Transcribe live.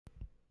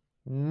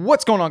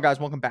What's going on, guys?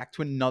 Welcome back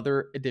to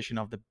another edition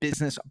of the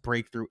Business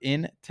Breakthrough.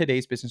 In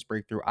today's Business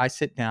Breakthrough, I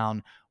sit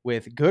down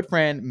with good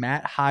friend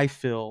Matt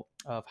Highfill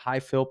of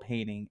Highfill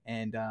Painting.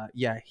 And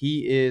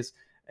he is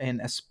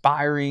an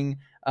aspiring,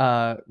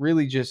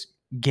 really just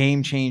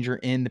game changer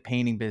in the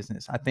painting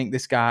business. I think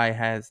this guy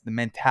has the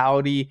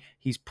mentality.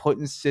 He's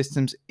putting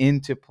systems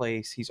into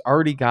place. He's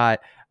already got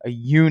a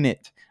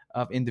unit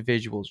of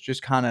individuals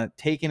just kind of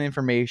taking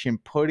information,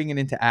 putting it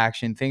into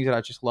action, things that I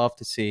just love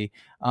to see.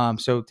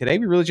 So today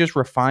we really just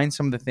refined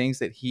some of the things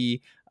that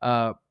he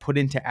put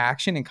into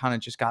action and kind of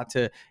just got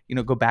to,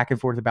 go back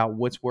and forth about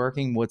what's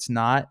working, what's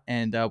not.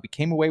 And we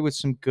came away with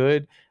some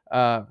good,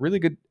 really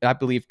good, I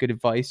believe, good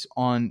advice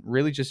on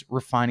really just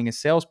refining a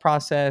sales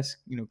process,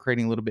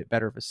 creating a little bit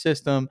better of a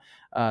system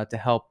to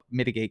help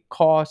mitigate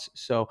costs.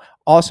 So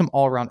awesome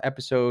all around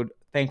episode.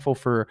 Thankful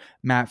for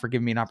Matt for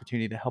giving me an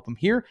opportunity to help him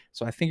here.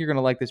 So I think you're going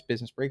to like this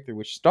business breakthrough,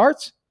 which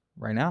starts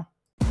right now.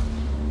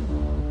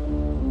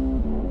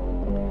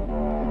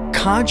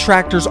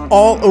 Contractors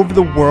all over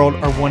the world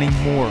are wanting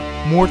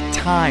more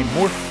time,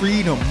 more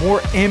freedom,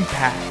 more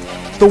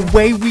impact. The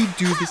way we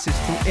do this is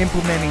through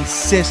implementing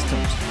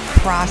systems,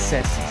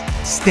 processes,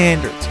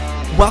 standards.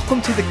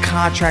 Welcome to the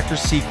Contractor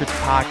Secrets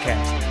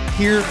Podcast.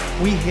 Here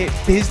we hit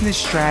business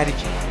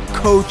strategy,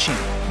 coaching,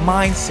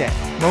 mindset,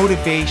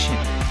 motivation,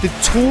 the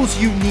tools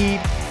you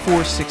need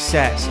for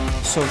success.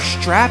 So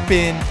strap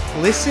in,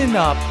 listen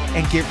up,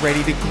 and get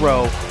ready to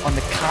grow on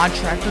the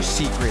Contractor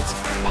Secrets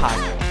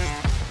Podcast.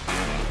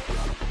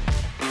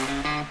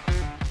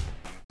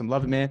 I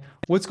love it, man.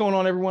 What's going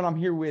on, everyone? I'm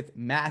here with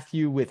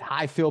Matthew with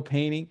Highfill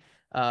Painting.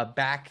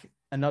 Back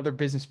another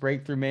business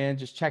breakthrough, man.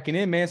 Just checking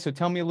in, man. So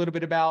tell me a little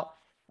bit about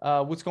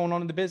what's going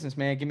on in the business,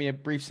 man. Give me a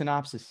brief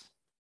synopsis.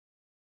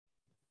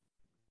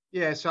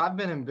 Yeah, so I've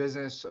been in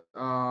business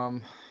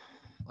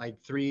like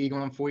 3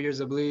 going on 4 years,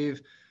 I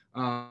believe.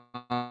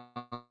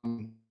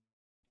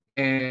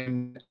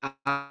 And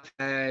I've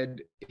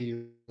had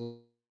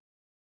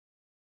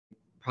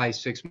probably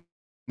 6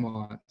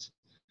 months.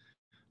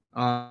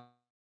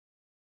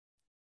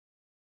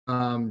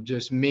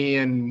 Just me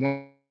and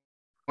one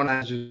I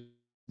was just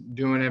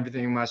doing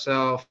everything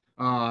myself.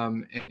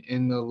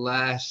 In the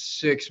last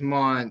 6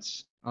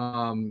 months,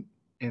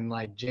 in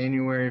like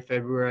January,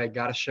 February, I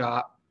got a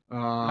shop.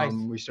 Nice.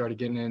 We started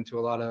getting into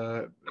a lot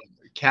of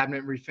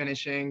cabinet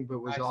refinishing, but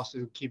was Nice.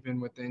 also keeping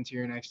with the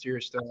interior and exterior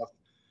stuff.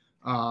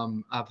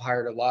 I've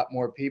hired a lot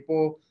more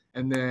people.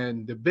 And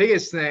then the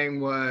biggest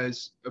thing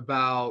was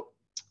about,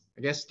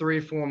 I guess,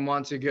 3-4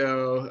 months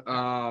ago,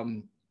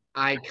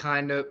 I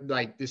kind of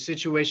like the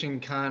situation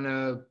kind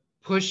of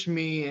pushed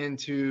me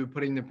into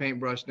putting the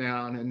paintbrush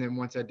down. And then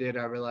once I did,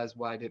 I realized,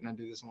 why didn't I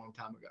do this a long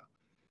time ago?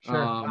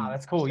 Sure. Wow,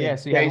 that's cool. So Yeah.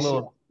 So you had a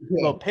little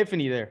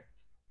epiphany there.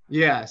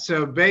 Yeah.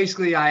 So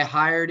basically, I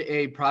hired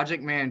a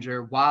project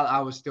manager while I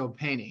was still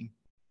painting.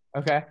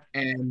 Okay.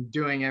 And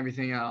doing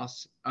everything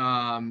else.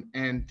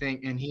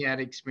 And he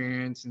had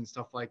experience and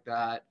stuff like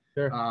that.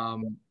 Sure.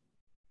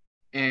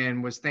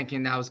 And was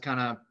thinking that was kind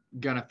of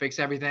gonna fix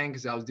everything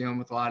because I was dealing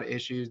with a lot of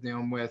issues,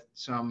 dealing with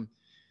some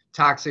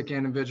toxic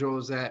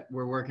individuals that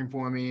were working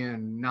for me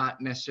and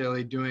not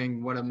necessarily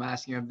doing what I'm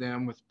asking of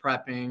them with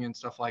prepping and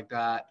stuff like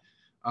that.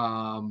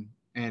 And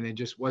it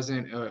just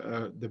wasn't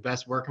the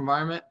best work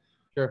environment.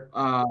 Sure.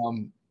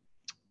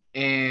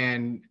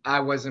 And I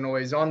wasn't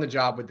always on the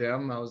job with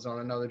them. I was on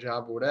another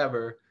job or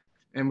whatever,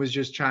 and was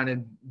just trying to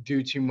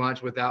do too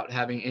much without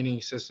having any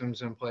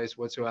systems in place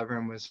whatsoever,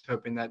 and was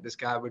hoping that this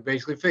guy would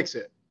basically fix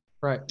it.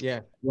 Right.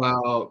 Yeah.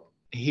 Well,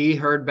 he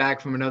heard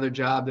back from another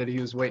job that he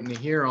was waiting to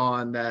hear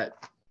on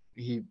that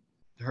he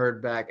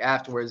heard back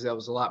afterwards that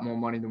was a lot more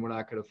money than what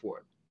I could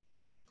afford.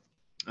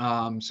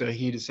 So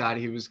he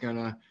decided he was going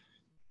to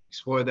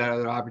explore that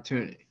other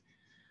opportunity.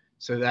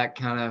 So that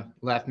kind of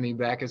left me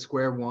back at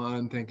square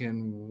one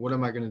thinking, what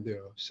am I going to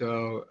do?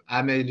 So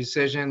I made a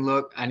decision.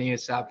 Look, I need to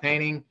stop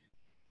painting.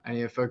 I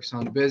need to focus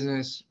on the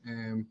business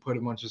and put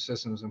a bunch of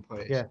systems in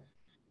place. Yeah.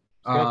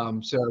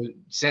 So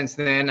since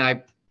then,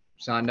 I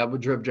signed up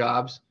with Drip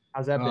Jobs.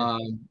 How's that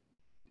been?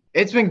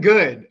 It's been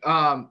good.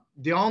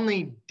 The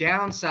only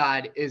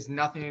downside is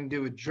nothing to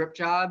do with Drip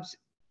Jobs.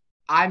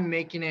 I'm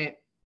making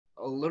it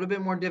a little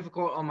bit more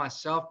difficult on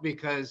myself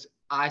because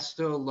I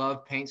still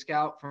love Paint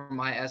Scout for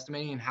my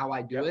estimating and how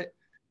I do it.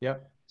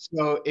 Yep.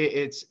 So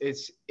it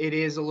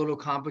is a little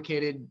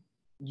complicated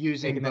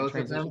using both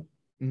of them.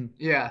 Mm-hmm.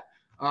 Yeah.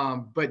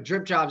 But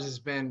Drip Jobs has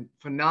been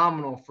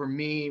phenomenal for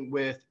me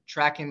with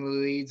tracking the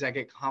leads. I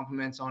get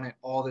compliments on it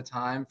all the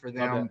time for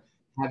them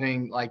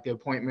having like the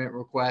appointment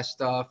request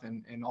stuff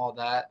and all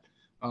that.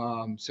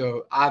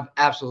 So I've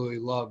absolutely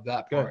loved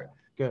that part.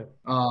 Good.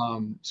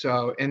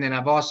 So, and then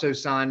I've also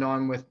signed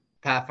on with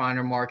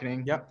Pathfinder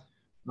Marketing. Yep.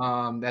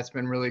 That's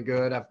been really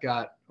good. I've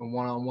got a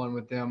one-on-one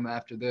with them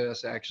after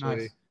this,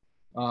 actually.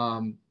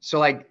 Nice. So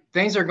like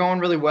things are going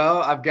really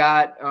well. I've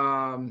got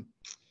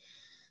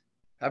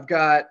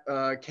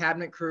a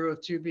cabinet crew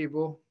of 2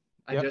 people.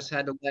 I just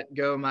had to let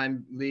go my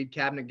lead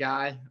cabinet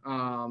guy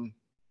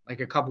like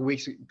a couple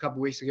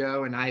weeks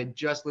ago, and I had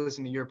just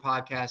listened to your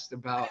podcast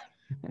about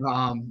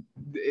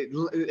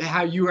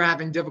How you were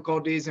having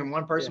difficulties and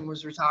one Yeah. person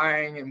was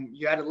retiring and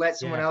you had to let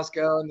someone Yeah. else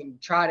go and then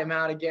try them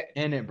out again.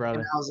 In it, And brother.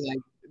 I was like,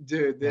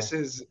 dude, Yeah. this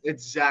is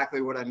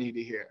exactly what I need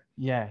to hear.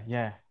 Yeah.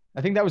 Yeah.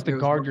 I think that was the It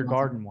was guard one your of my things.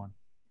 garden one.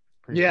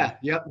 Pretty cool. Yeah,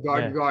 yep,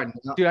 guard Yeah. your garden.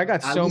 Dude, I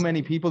got I so listen,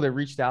 many people that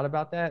reached out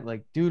about that.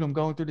 Like, dude, I'm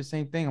going through the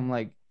same thing. I'm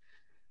like,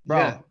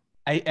 yeah,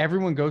 bro,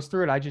 everyone goes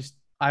through it.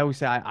 I always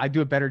say I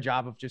do a better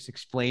job of just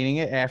explaining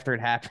it after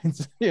it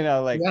happens.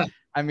 Like, yeah.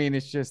 I mean,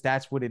 it's just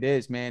that's what it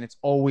is, man. It's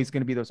always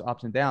going to be those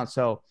ups and downs.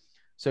 So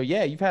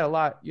yeah, you have a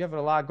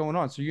lot going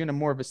on. So you're in a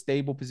more of a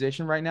stable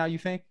position right now, you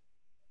think?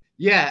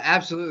 Yeah,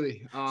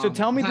 absolutely. So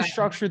tell me the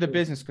structure of the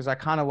business because I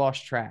kind of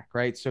lost track,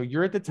 right? So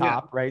you're at the Yeah.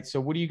 top, right?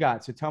 So what do you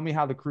got? So tell me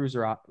how the crews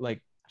are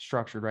like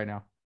structured right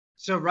now.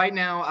 So right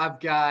now I've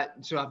got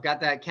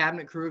that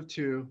cabinet crew of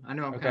two. I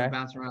know I'm kind Okay. of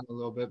bouncing around a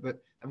little bit, but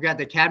I've got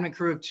the cabinet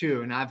crew of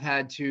two, and I've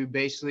had to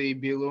basically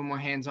be a little more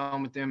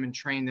hands-on with them and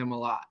train them a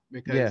lot Yeah.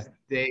 because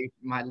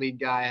my lead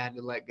guy, I had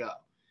to let go,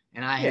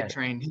 and I had Yeah.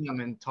 trained him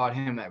and taught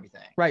him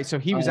everything. Right. So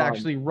he was Um,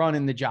 actually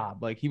running the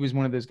job. Like he was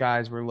one of those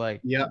guys where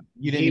like Yep,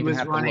 you didn't even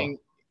have to look.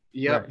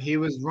 Yep, Right. he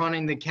was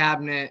running the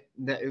cabinet.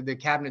 The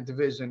cabinet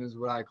division is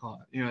what I call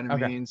it. You know what I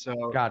Okay. mean?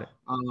 So Got it.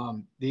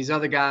 these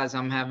other guys,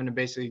 I'm having to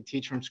basically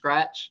teach from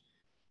scratch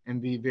and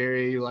be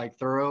very like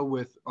thorough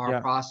with our Yeah.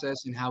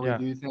 process and how we Yeah.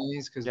 do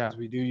things because Yeah.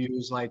 we do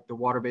use like the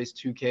water-based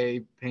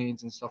 2K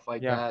paints and stuff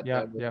like Yeah. that.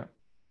 Yeah. That Yeah. a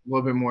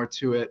little bit more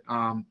to it.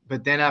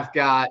 But then I've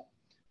got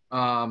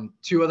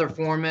two other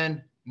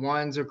foremen.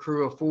 One's a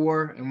crew of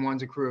 4 and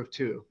one's a crew of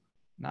 2.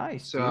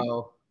 Nice, dude.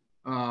 So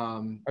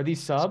Are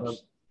these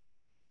subs?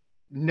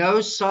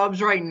 no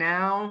subs right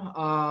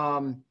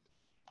now.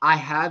 I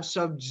have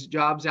sub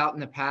jobs out in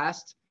the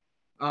past.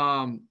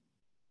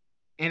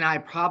 And I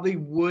probably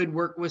would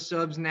work with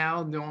subs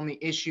now. The only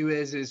issue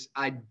is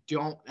I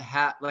don't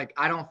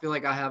feel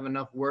like I have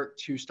enough work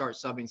to start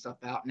subbing stuff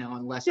out now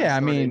unless I Yeah. I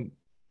started mean,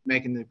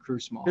 making the crew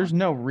smaller. there's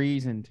no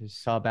reason to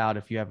sub out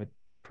if you have a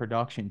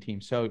production team.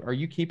 So are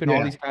you keeping all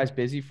Yeah. these guys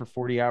busy for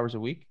 40 hours a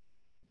week?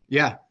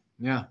 Yeah.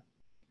 Yeah.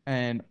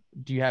 And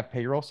do you have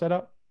payroll set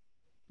up?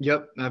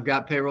 Yep. I've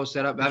got payroll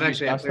set up. Did I've you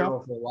actually use had Gusto?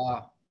 payroll for a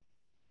while.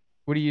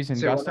 What are you using,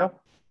 So Gusto?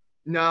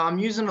 no, I'm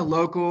using a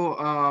local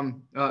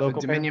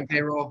Local Dominion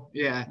payroll.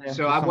 Yeah. Yeah, So just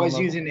I someone was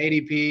local. using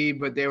ADP,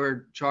 but they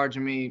were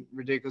charging me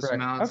ridiculous Right.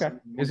 amounts. Okay.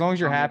 As long as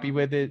you're happy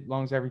with it, as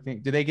long as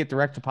everything. Do they get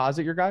direct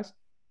deposit, your guys?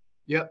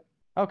 Yep.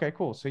 Okay,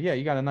 cool. So yeah,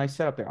 you got a nice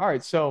setup there. All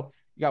right. So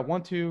you got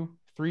 1, 2,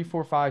 3,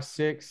 4, 5,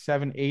 6,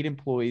 7, 8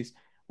 employees.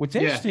 What's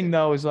Yeah. interesting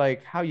though is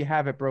like how you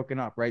have it broken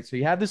up, right? So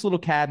you have this little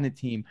cabinet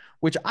team,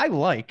 which I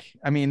like.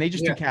 I mean, they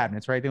just do Yeah.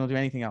 cabinets, right? They don't do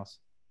anything else.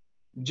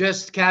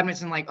 Just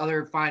cabinets and like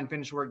other fine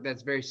finish work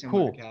that's very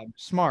similar Cool. to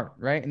cabinets. Smart,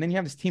 right? And then you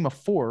have this team of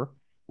 4,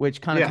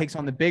 which kind of Yeah. takes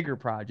on the bigger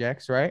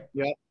projects, right?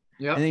 Yep.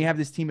 Yep. And then you have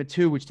this team of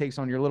 2, which takes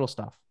on your little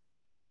stuff.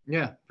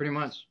 Yeah, pretty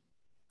much.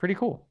 Pretty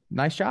cool.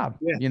 Nice job.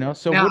 Yeah.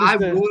 So now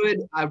what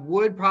is I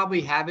would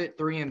probably have it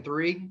 3 and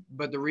 3,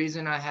 but the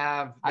reason I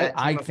have that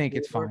I team of think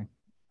it's 4 fine.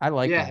 I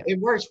like yeah, that. it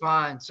works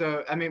fine.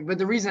 So I mean, but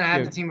the reason I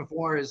have the Good. team of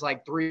 4 is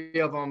like 3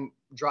 of them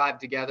drive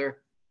together.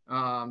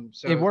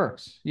 So It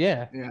works.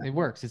 Yeah, Yeah. it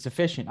works. It's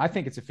efficient. I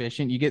think it's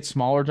efficient. You get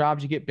smaller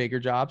jobs, you get bigger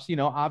jobs.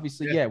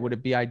 Obviously, Yeah. would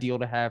it be ideal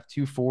to have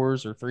 2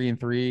 4s or 3 and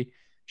 3?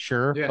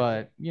 Sure. Yeah.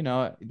 But,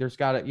 there's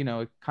got to,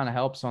 it kind of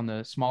helps on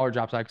the smaller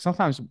jobs. Like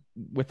sometimes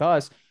with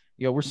us,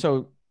 we're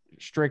so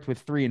strict with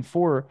 3 and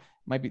 4,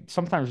 might be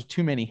sometimes there's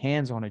too many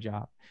hands on a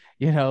job,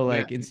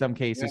 like in some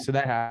cases. Yeah. So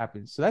that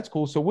happens. So that's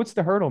cool. So what's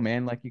the hurdle,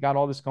 man? Like you got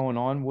all this going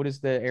on. What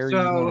is the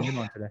area you want to hit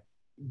on today?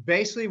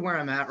 Basically where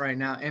I'm at right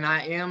now, and I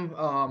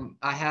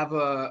have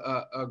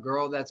a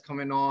girl that's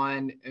coming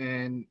on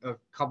in a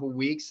couple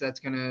weeks that's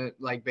gonna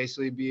like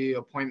basically be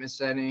appointment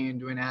setting and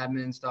doing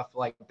admin stuff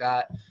like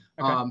that.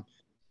 Okay.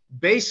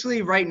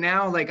 Basically right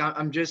now, like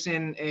I'm just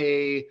in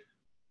a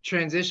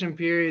transition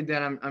period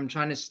that I'm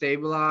trying to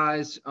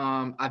stabilize.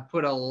 I've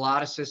put a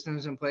lot of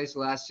systems in place the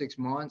last 6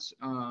 months,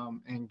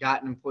 and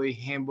got an employee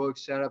handbook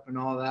set up and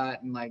all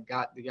that, and like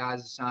got the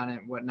guys to sign it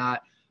and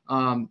whatnot.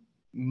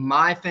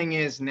 My thing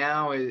is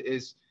now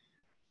is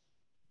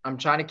I'm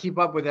trying to keep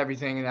up with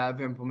everything that I've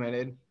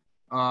implemented,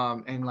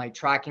 and like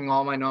tracking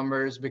all my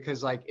numbers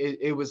because like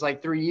it was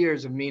like 3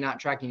 years of me not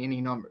tracking any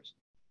numbers.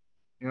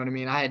 You know what I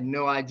mean? I had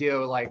no idea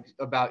like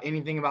about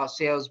anything about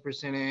sales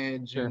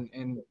percentage Sure.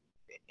 and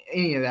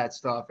any of that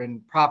stuff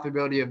and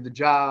profitability of the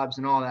jobs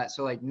and all that.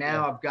 So like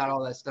now I've got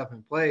all that stuff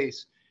in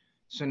place.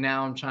 So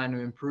now I'm trying to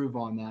improve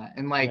on that.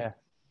 And like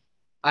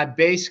I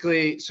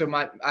basically,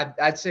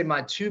 I'd say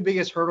my 2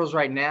 biggest hurdles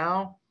right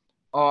now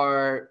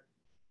are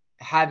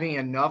having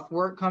enough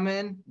work come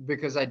in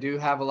because I do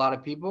have a lot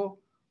of people,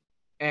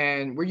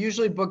 and we're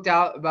usually booked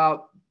out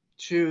about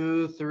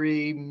 2,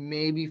 3,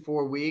 maybe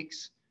 4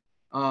 weeks.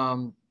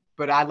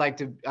 But I'd like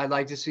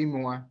to see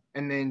more.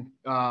 And then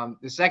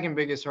the second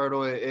biggest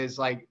hurdle is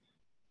like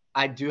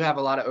I do have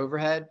a lot of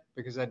overhead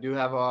because I do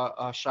have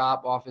a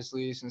shop, office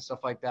lease, and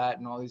stuff like that,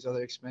 and all these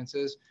other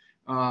expenses.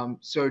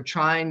 So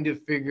trying to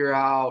figure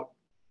out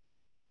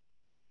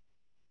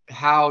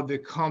how the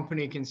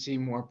company can see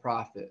more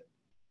profit.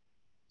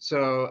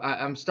 So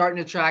I'm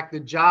starting to track the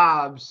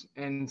jobs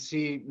and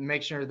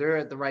make sure they're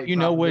at the right You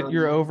know what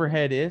your profitability.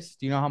 overhead is?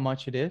 Do you know how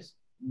much it is?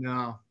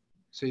 No.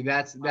 See,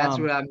 that's what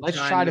I'm Let's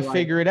trying try to to like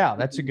figure it out.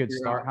 That's a good figure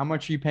start. out. How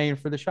much are you paying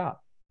for the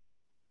shop?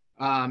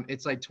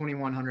 It's like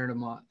 2,100 a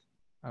month.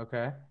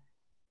 Okay.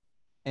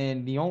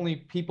 And the only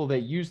people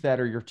that use that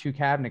are your two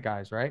cabinet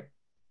guys, right?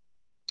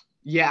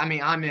 Yeah, I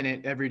mean, I'm in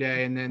it every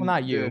day, and Well, then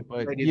not the you,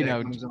 but lady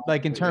that comes on.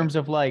 like But yeah,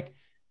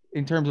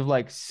 in terms of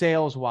like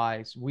sales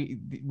wise,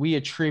 we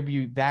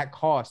attribute that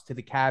cost to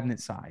the cabinet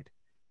side.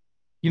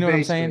 You know what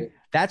I'm saying? basically,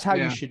 That's how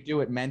you yeah. should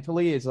do it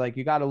mentally. Is like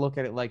you got to look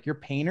at it like your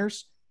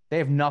painters, they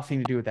have nothing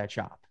to do with that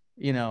shop.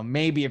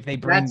 Maybe if they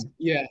That's bring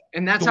yeah,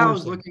 and that's how I doors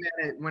was in. looking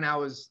at it when I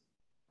was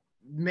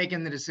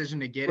making the decision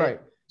to get Right.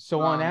 it. So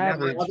on Now my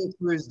average, other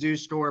crews do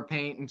store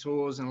paint and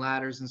tools and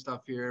ladders and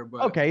stuff here,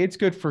 but okay, it's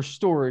good for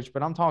storage,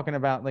 but I'm talking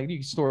about like you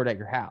can store it at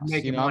your house.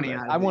 making money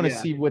out I of it, want to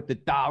yeah. see what the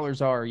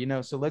dollars are.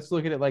 So let's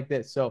look at it like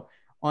this. So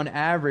on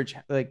average,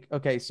 like,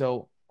 okay,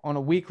 so on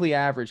a weekly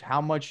average,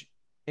 how much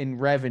in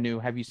revenue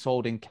have you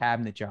sold in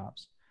cabinet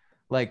jobs?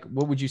 Like,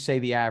 what would you say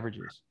the average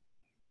is?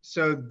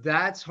 So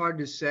that's hard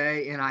to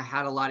say, and I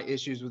had a lot of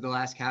issues with the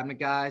last cabinet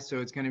guy, so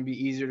it's going to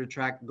be easier to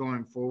track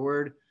going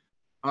forward.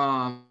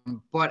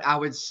 But I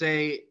would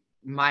say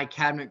my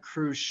cabinet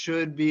crew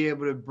should be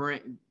able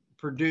to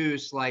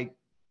produce like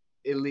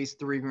at least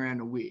 3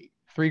 grand a week.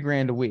 3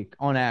 grand a week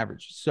on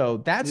average. So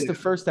that's the Yeah,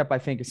 first step, I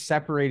think, is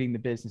separating the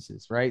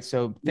businesses, right?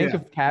 So think yeah,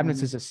 of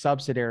cabinets mhm, as a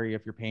subsidiary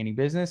of your painting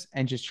business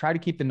and just try to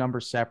keep the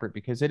numbers separate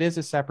because it is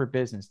a separate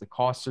business. The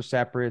costs are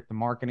separate. The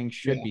marketing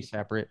should yeah, be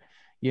separate.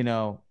 You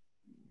know,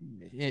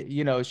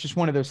 it's just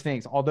one of those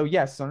things. Although,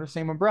 yes, under the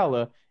same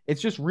umbrella,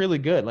 it's just really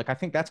good. Like, I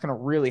think that's going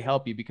to really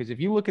help you because if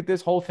you look at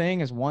this whole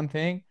thing as one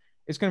thing,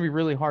 it's going to be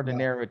really hard to yeah.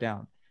 narrow it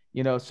down.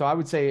 So I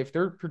would say if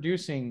they're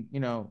producing,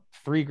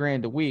 3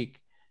 grand a week,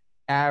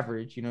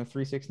 average,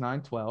 3, 6,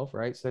 9, 12,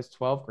 right? So that's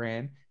 12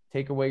 grand.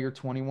 Take away your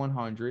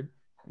 2,100.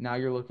 Now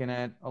you're looking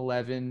at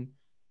 11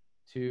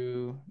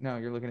 to, no,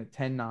 you're looking at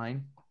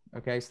 10,9.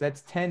 Okay. So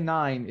that's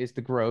 10,9 is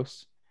the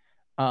gross.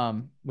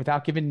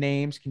 Without giving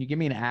names, can you give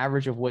me an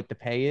average of what the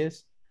pay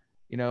is,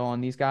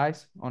 on these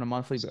guys on a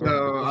monthly or So,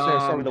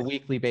 let's start with a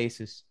weekly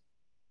basis?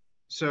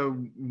 so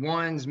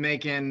one's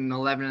making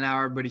 11 an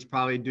hour, but he's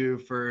probably due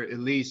for at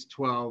least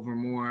 12 or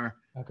more.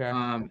 Okay.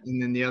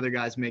 And then the other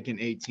guy's making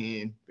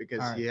 18 because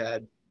All right. he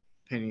had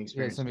painting Yeah,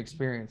 experience. some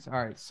experience.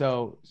 All right.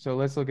 So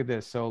let's look at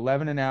this. So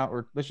 11 an hour,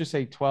 or let's just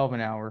say 12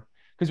 an hour,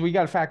 because we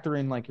got to factor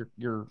in like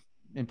your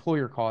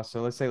employer costs.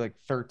 So let's say like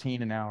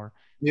 13 an hour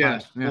Yeah,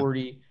 times yeah.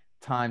 40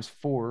 times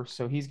 4.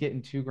 So he's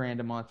getting 2 grand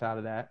a month out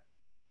of that.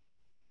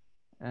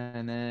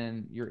 And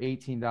then your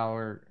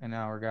 $18 an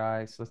hour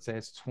guy. So let's say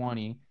it's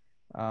 20.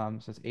 So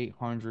it's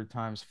 800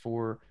 times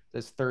 4.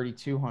 That's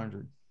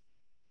 3,200.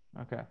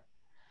 Okay.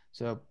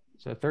 So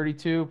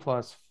 32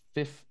 plus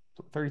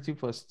 32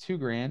 plus 2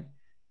 grand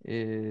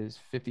is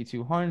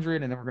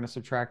 5,200, and then we're going to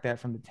subtract that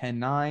from the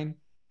 10,9.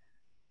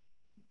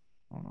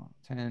 Hold on,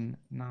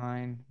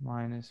 10,9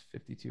 minus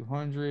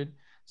 5,200.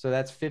 So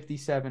that's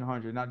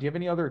 5,700. Now, do you have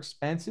any other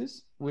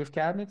expenses with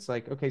cabinets?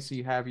 Like, okay, so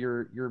you have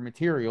your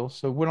material.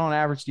 So what on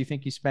average do you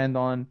think you spend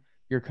on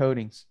your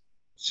coatings?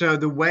 So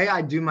the way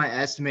I do my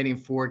estimating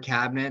for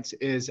cabinets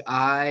is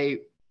I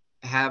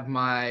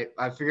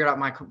figured out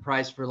my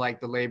price for like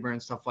the labor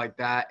and stuff like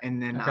that,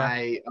 and then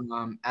Okay.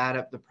 I add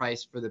up the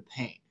price for the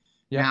paint.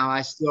 Yep. Now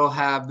I still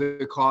have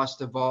the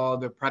cost of all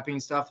the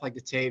prepping stuff like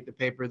the tape, the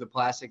paper, the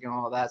plastic, and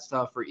all that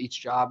stuff for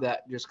each job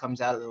that just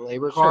comes out of the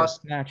labor Sure.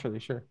 cost. Naturally,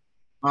 sure.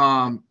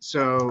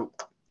 So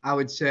I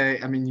would say,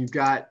 I mean, you've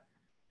got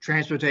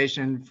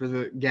transportation for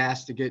the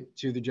gas to get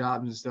to the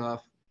jobs and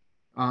stuff.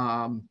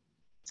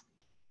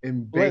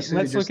 And basically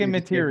Let's just look at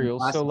like the tape and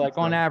materials. So, plastic and like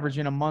on stuff. average,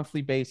 in a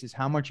monthly basis,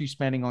 how much are you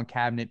spending on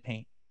cabinet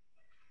paint?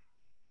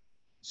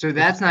 So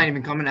that's not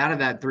even coming out of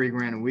that 3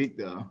 grand a week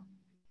though.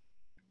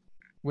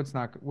 What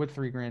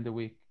 3 grand a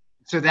week?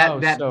 So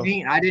that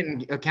paint, I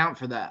didn't account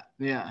for that.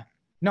 Yeah.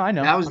 No, I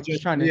know. That was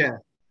just yeah.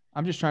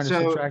 I'm just trying to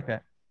So subtract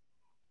that.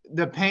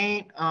 the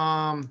paint's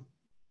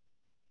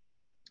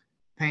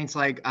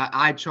like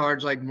I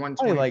charge like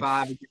Probably like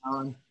 125 a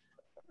gallon.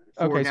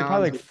 okay, so probably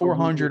gallons like a week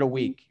 400 a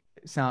week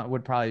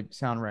would probably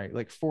sound right.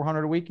 Like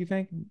 400 a week, you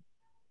think?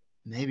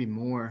 maybe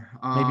more.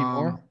 Maybe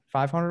more?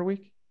 500 a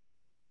week?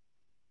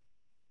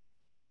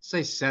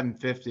 Say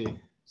 750.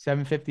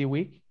 750 a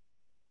week?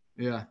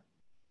 Yeah.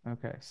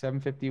 Okay,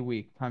 750 a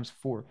week times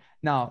 4.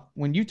 Now,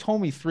 when you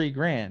told me 3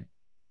 grand,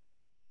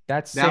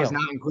 that's That was sale.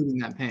 not including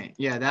that paint.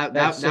 Yeah, that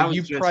was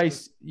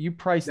you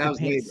price that the was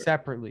paint labor.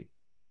 separately.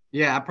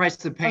 Yeah, I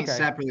priced the paint Okay.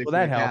 separately Well, for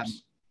that the cabinet.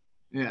 helps.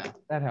 Yeah.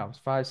 That helps.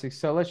 5, 6.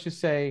 So let's just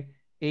say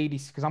 80,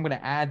 because I'm going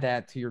to add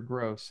that to your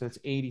gross. So it's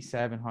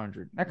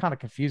 8,700. That kind of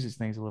confuses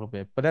things a little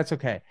bit, but that's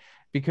okay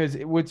because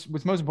what's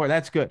most important.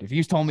 That's good. If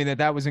you told me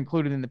that was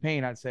included in the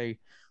paint, I'd say,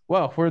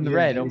 well, we're in the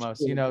red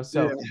almost. So yeah.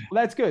 well,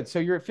 that's good. So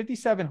you're at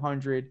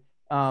 5,700.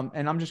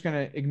 And I'm just going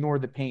to ignore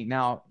the paint.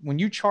 Now, when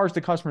you charge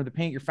the customer the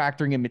paint, you're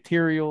factoring in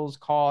materials,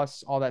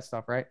 costs, all that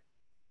stuff, right?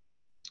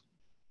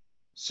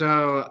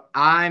 So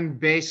I'm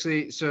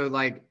basically, so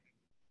like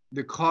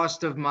the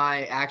cost of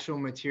my actual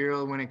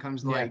material when it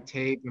comes to Yeah. like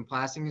tape and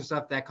plastic and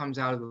stuff, that comes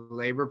out of the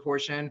labor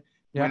portion.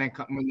 Yeah.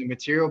 When the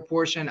material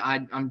portion,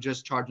 I'm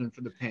just charging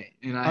for the paint,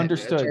 and I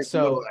Understood. charge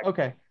a little So,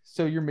 okay.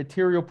 So your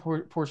material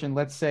portion,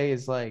 let's say,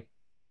 is like,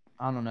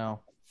 I don't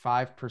know,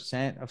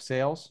 5% of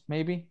sales,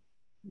 maybe,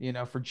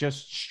 for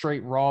just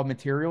straight raw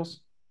materials.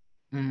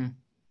 Mhm.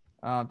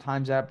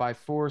 Times that by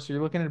 4. So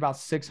you're looking at about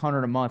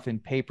 600 a month in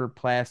paper,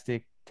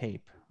 plastic,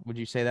 tape. Would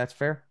you say that's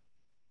fair?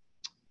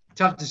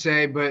 Tough to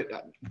say, but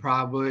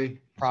probably something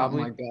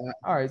Probably. like that.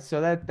 All right. So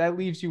that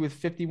leaves you with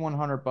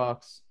 5,100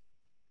 bucks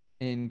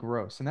in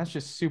gross, and that's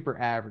just super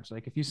average.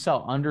 Like if you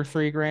sell under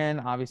 3 grand,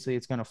 obviously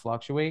it's going to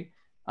fluctuate.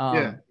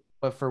 Yeah.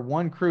 But for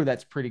one crew,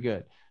 that's pretty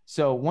good.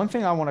 So one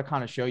thing I want to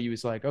kind of show you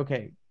is like,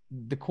 okay,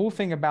 the cool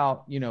thing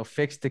about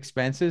fixed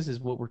expenses is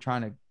what we're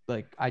trying to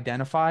like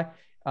identify,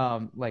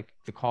 like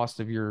the cost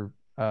of your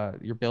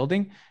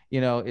building,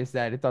 is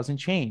that it doesn't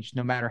change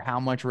no matter how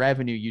much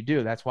revenue you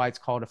do. That's why it's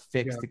called a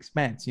Yeah. fixed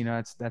expense.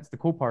 That's the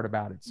cool part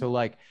about it. So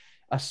like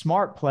a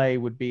smart play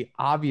would be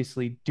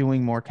obviously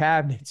doing more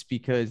cabinets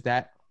because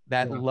that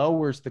Yeah.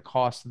 lowers the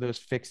cost of those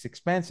fixed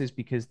expenses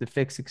because the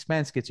fixed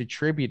expense gets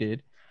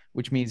attributed,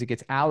 which means it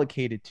gets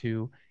allocated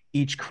to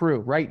each crew.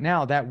 Right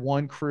now, that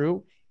one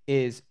crew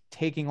is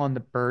taking on the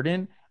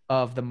burden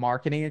of the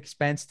marketing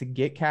expense to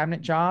get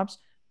cabinet jobs,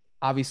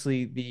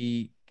 obviously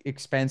the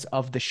expense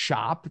of the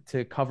shop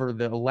to cover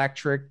the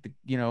electric,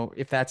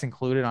 if that's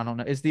included. I don't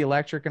know. Is the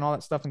electric and all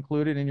that stuff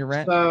included in your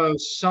rent? So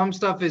some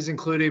stuff is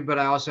included, but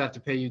I also have to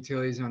pay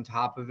utilities on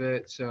top of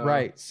it. So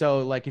Right. So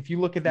like if you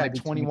look at that maybe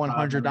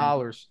 2,500.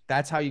 $2,100,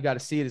 that's how you got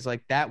to see it, is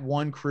like that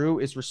one crew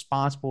is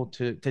responsible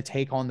to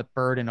take on the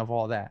burden of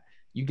all that.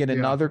 You get Yeah.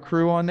 another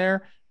crew on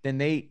there, then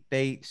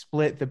they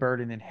split the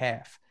burden in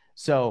half.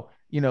 So,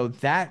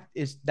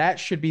 that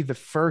should be the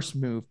first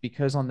move,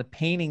 because on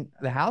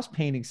the house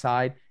painting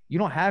side, you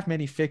don't have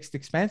many fixed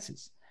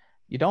expenses.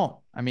 You don't.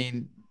 I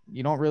mean,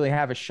 you don't really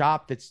have a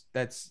shop that's,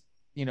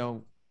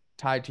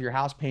 tied to your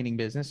house painting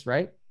business,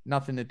 right?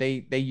 Nothing that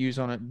they use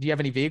on it. Do you have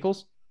any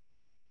vehicles?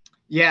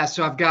 Yeah,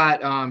 so I've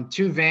got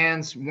 2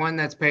 vans, one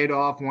that's paid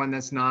off, one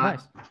that's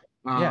not.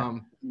 Nice. Yeah.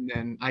 And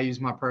then I use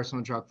my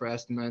personal truck for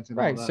estimates and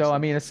all Right. that So, I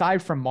stuff. mean,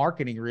 aside from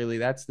marketing, really,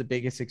 that's the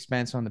biggest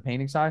expense on the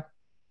painting side.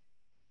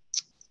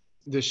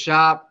 The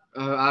shop,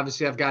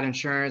 obviously, I've got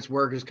insurance,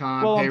 workers'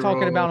 comp, Well, I'm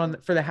talking about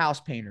payroll, for the house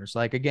painters.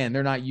 Like, again,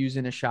 they're not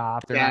using a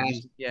shop. They're not gas.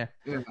 using, yeah.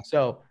 Yeah,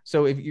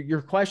 So if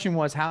your question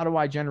was, how do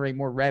I generate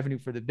more revenue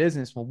for the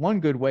business? Well, one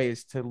good way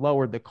is to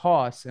lower the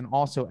costs and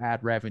also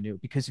add revenue.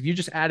 Because if you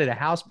just added a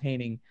house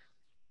painting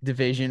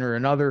division or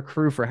another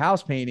crew for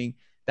house painting,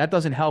 that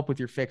doesn't help with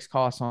your fixed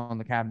costs on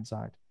the cabinet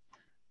side.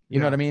 You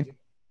know what yeah, I mean?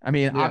 I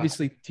mean, yeah,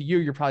 obviously to you,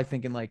 you're probably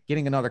thinking like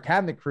getting another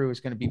cabinet crew is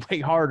going to be way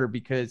harder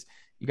because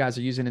you guys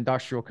are using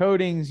industrial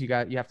coatings. You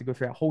have to go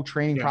through that whole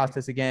training yeah.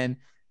 process again.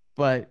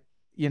 But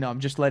I'm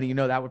just letting you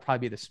know that would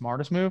probably be the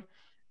smartest move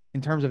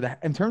in terms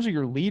of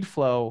your lead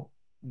flow.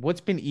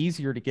 What's been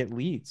easier to get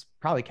leads?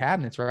 Probably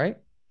cabinets, right?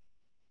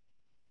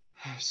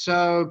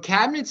 So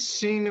cabinets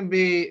seem to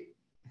be,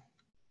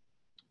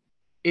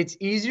 it's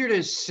easier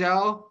to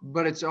sell,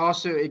 but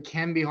it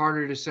can be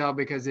harder to sell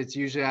because it's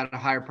usually at a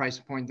higher price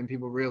point than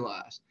people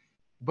realize.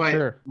 But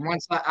Sure.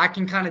 once I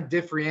can kind of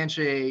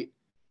differentiate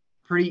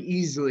pretty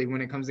easily when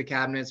it comes to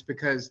cabinets,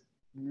 because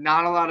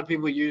not a lot of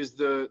people use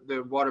the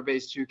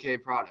water-based 2K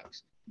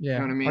products. You know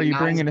Yeah. what I Are mean? you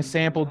Not as bringing a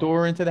sample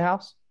door into the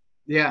house?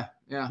 Yeah,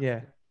 yeah.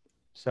 Yeah.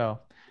 So,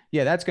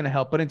 yeah, that's going to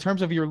help. But in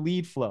terms of your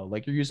lead flow,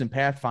 like you're using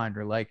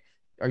Pathfinder, like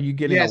are you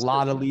getting a Yes,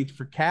 lot of leads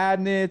for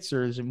cabinets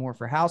or is it more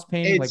for house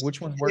painting? Like it's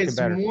which one's working it's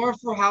better? more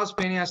for house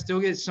painting. I still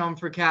get some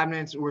for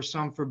cabinets or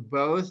some for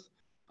both.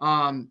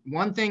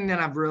 One thing that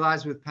I've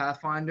realized with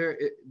Pathfinder,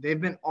 they've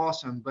been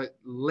awesome, but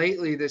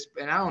lately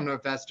and I don't know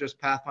if that's just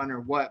Pathfinder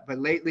or what, but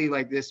lately,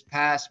 like this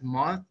past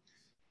month,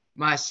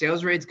 my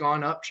sales rate's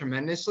gone up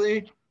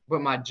tremendously,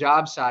 but my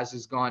job size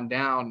has gone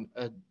down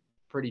a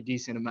pretty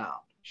decent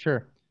amount.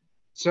 Sure.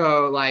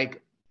 So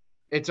like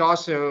it's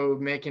also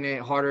making it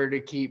harder to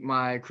keep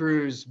my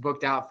crews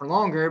booked out for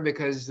longer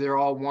because they're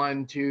all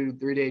 1, 2,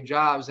 3 day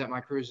jobs that my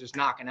crew's just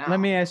knocking Let out.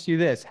 me ask you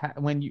this.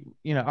 When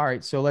all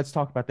right, so let's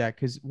talk about that.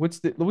 Cause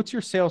what's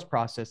your sales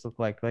process look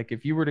like? Like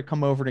if you were to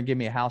come over to give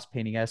me a house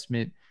painting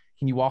estimate,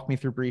 can you walk me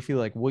through briefly,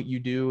 like what you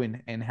do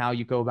and how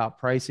you go about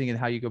pricing and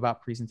how you go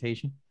about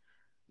presentation?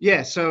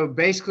 Yeah. So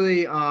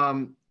basically,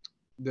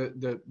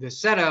 the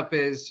setup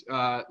is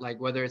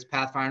like whether it's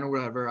Pathfinder or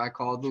whatever, I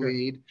call the Sure.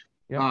 lead,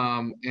 Yep.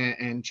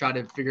 and try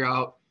to figure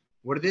out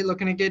what are they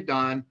looking to get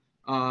done,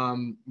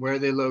 where are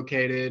they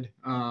located,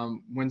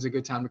 when's a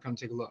good time to come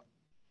take a look.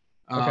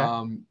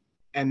 Okay.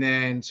 And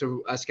then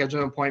so I schedule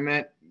an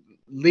appointment.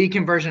 Lead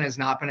conversion has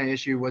not been an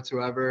issue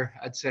whatsoever.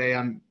 I'd say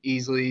I'm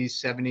easily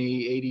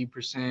 70,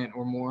 80%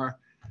 or more.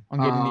 On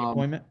getting the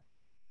appointment.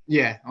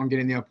 Yeah, on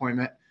getting the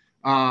appointment.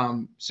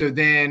 So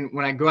then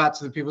when I go out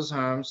to the people's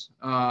homes,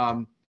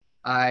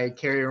 I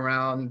carry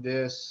around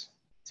this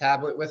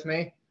tablet with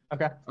me.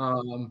 Okay.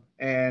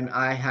 And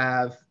I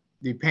have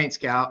the Paint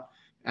Scout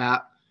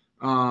app.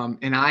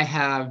 And I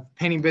have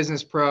Painting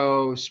Business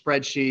Pro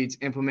spreadsheets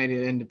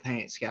implemented into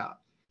Paint Scout.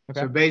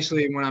 Okay. So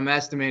basically, when I'm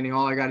estimating,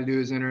 all I got to do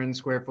is enter in the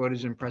square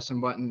footage and press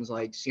some buttons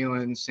like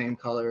ceilings, same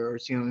color, or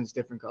ceilings,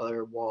 different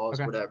color, walls,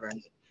 Okay. whatever. And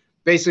it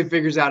basically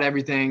figures out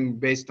everything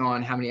based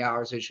on how many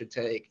hours it should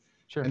take.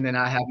 Sure. And then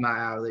I have my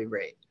hourly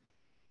rate.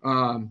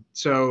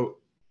 So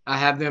I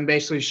have them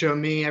basically show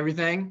me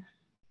everything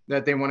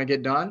that they want to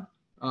get done,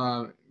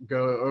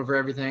 go over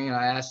everything. And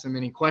I ask them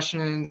any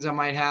questions I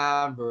might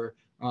have or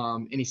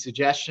any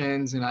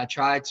suggestions. And I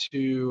try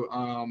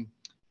to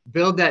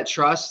build that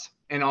trust.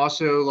 And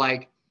also,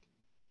 like,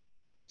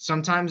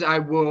 sometimes I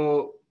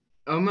will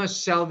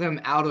almost sell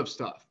them out of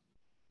stuff.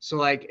 So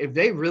like if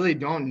they really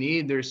don't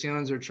need their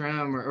ceilings or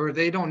trim or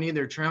they don't need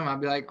their trim, I'd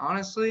be like,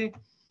 honestly,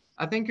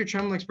 I think your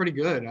trim looks pretty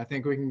good. I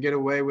think we can get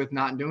away with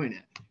not doing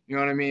it. You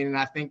know what I mean? And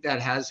I think that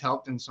has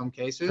helped in some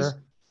cases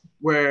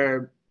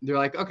where they're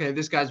like, okay,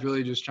 this guy's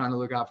really just trying to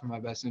look out for my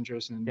best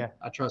interest and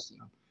I trust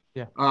him.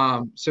 Yeah.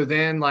 So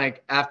then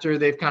like after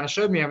they've kind of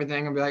showed me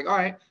everything, I'll be like, all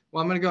right,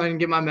 well, I'm going to go ahead and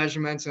get my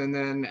measurements. And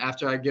then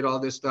after I get all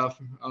this stuff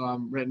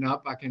written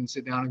up, I can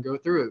sit down and go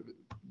through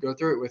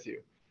it with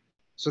you.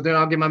 So then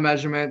I'll get my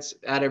measurements,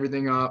 add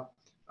everything up.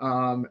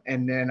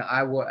 And then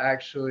I will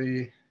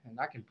actually, and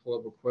I can pull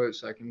up a quote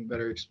so I can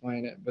better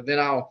explain it, but then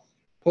I'll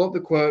pull up the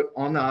quote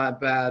on the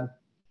iPad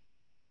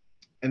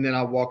and then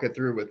I'll walk it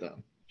through with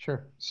them.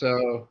 Sure.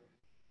 So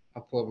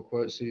I'll pull up a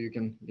quote so you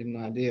can get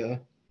an idea.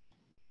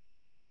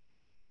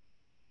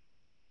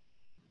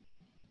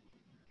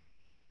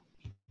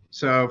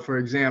 So for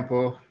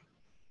example,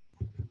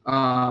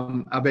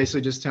 I'll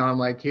basically just tell them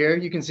like, here,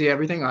 you can see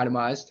everything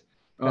itemized.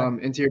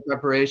 Interior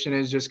preparation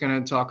is just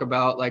going to talk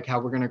about like how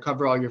we're going to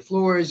cover all your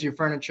floors, your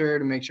furniture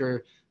to make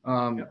sure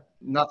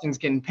nothing's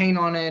getting paint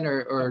on it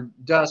or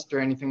dust or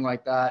anything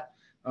like that.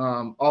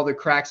 All the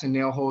cracks and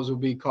nail holes will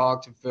be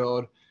caulked and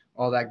filled,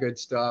 all that good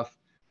stuff.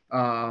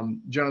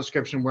 General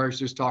description works,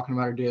 just talking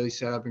about our daily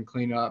setup and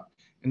cleanup,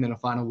 and then a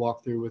final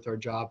walkthrough with our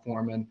job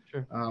foreman.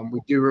 Sure. We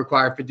do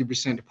require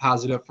 50%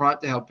 deposit up front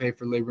to help pay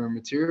for labor and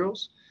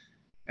materials.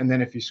 And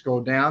then if you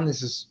scroll down,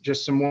 this is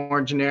just some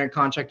more generic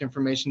contract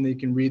information that you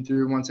can read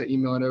through once I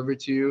email it over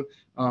to you.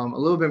 A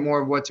little bit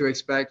more of what to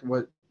expect,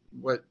 what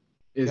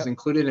is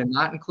included and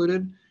not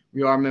included.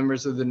 We are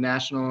members of the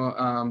National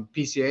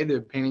PCA,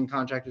 the Painting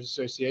Contractors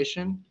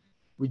Association.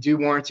 We do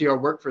warranty our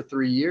work for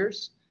 3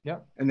 years.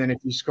 Yep. And then if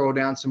you scroll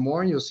down some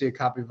more, you'll see a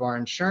copy of our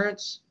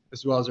insurance,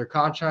 as well as our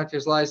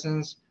contractor's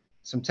license,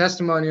 some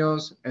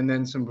testimonials, and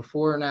then some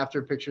before and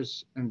after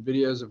pictures and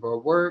videos of our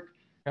work.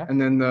 Okay.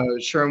 And then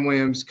the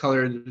Sherwin-Williams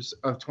colors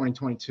of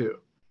 2022.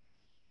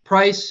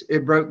 Price,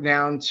 it broke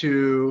down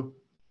to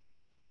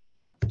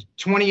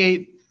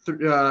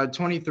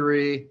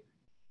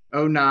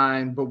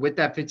 $23.09, but with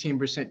that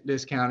 15%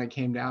 discount, it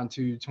came down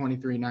to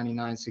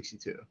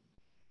 $23.99.62.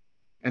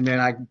 And then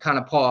I kind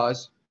of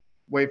pause,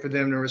 wait for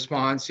them to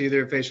respond, see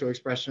their facial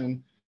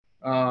expression.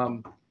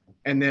 And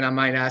then I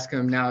might ask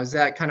them, now, is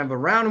that kind of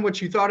around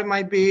what you thought it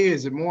might be?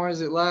 Is it more?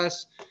 Is it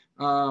less?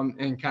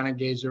 And kind of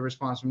gauge their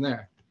response from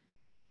there.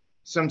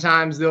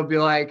 Sometimes they'll be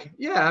like,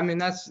 yeah, I mean,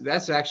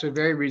 that's actually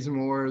very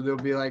reasonable. Or they'll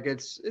be like,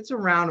 it's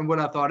around what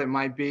I thought it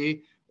might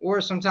be.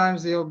 Or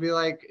sometimes they'll be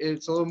like,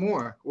 it's a little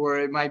more. Or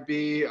it might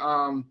be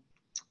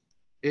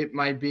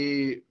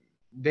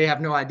they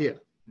have no idea.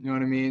 You know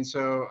what I mean?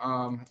 So,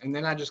 and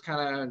then I just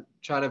kind of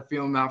try to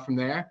feel them out from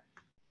there.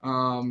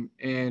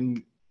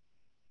 And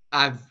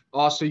I've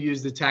also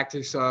used the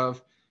tactics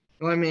of,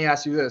 let me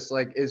ask you this,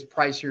 like, is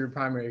price your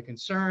primary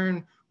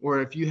concern? Or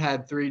if you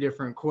had 3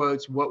 different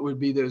quotes, what would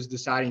be those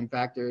deciding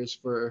factors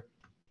for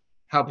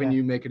helping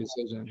you make a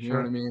decision? You know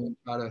what I mean?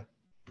 Try to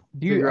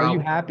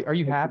Are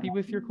you happy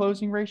with your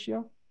closing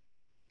ratio?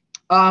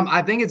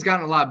 I think it's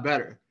gotten a lot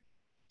better.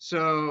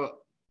 So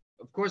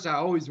of course I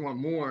always want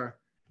more.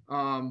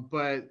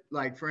 But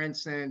like, for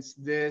instance,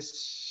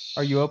 this.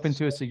 Are you open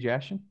to a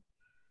suggestion?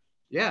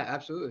 Yeah,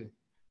 absolutely.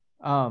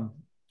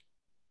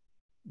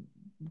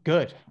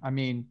 Good. I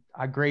mean,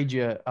 I grade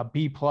you a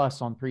B+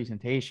 on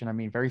presentation. I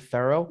mean, very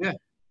thorough. Yeah.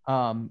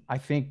 I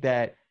think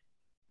that,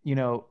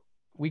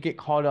 we get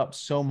caught up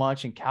so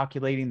much in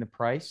calculating the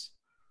price.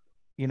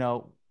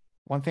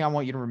 One thing I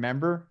want you to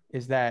remember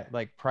is that,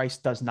 like, price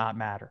does not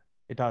matter.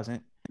 It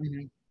doesn't.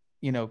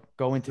 Mm-hmm.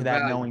 Go into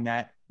that knowing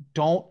that.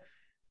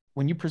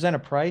 When you present a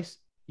price,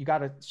 you got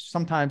to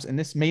sometimes, and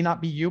this may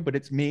not be you, but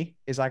it's me,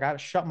 is I got to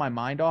shut my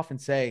mind off and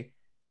say,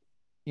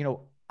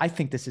 I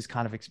think this is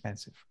kind of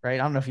expensive, right?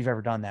 I don't know if you've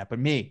ever done that, but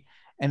me.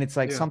 And it's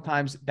like,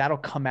 sometimes that'll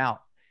come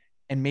out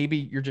and maybe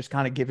you're just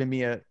kind of giving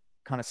me a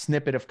kind of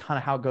snippet of kind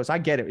of how it goes. I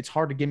get it. It's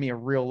hard to give me a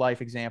real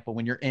life example.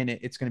 When you're in it,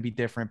 it's going to be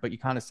different, but you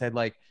kind of said,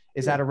 like,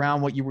 is that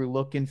around what you were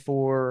looking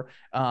for?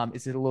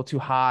 Is it a little too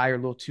high or a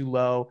little too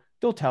low?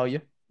 They'll tell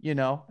you,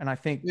 and I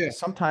think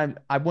sometimes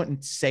I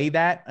wouldn't say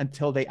that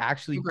until they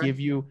actually give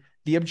you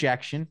the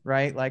objection,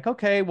 right? Like,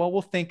 okay, well,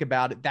 we'll think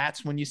about it.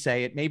 That's when you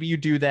say it. Maybe you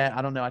do that.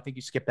 I don't know. I think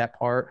you skip that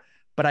part.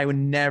 But I would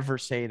never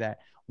say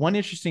that. One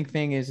interesting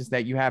thing is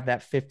that you have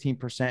that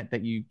 15%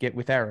 that you get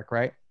with Eric,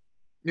 right?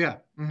 Yeah.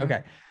 Mm-hmm.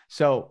 Okay.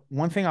 So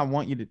one thing I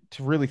want you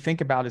to really think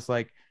about is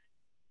like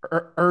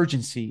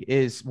urgency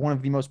is one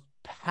of the most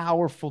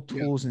powerful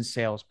Yeah. tools in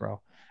sales,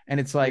 bro. And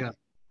it's Yeah. like,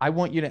 I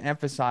want you to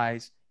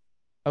emphasize,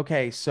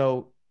 okay,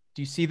 so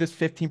do you see this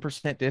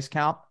 15%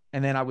 discount?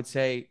 And then I would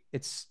say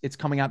it's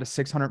coming out to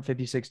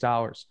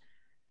 $656.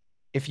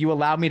 If you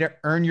allow me to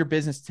earn your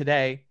business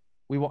today,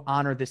 we will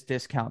honor this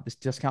discount. This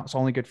discount is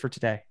only good for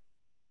today.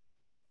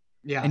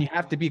 And Yeah. you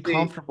have to be See,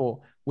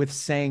 comfortable with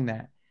saying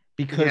that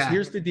because yeah.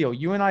 here's the deal.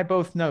 You and I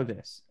both know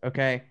this,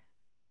 okay?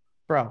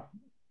 Bro,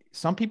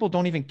 some people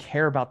don't even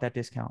care about that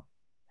discount.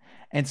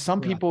 And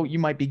some Yeah. people you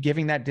might be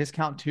giving that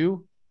discount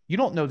to, you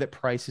don't know that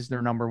price is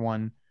their number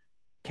one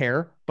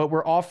care, but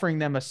we're offering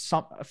them a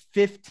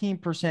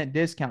 15%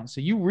 discount. So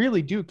you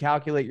really do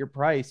calculate your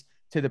price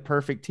to the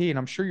perfect T. And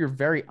I'm sure you're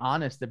very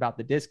honest about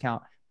the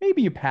discount.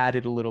 Maybe you pad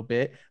it a little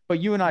bit, but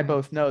you and I Mhm.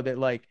 both know that,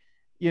 like,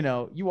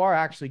 you are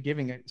actually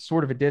giving a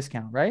sort of a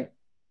discount, right?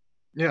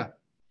 Yeah.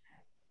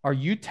 Are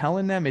you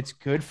telling them it's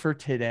good for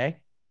today?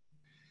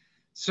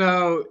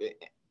 So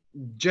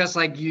just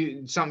like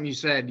something you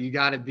said, you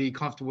got to be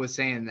comfortable with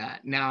saying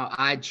that. Now,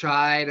 I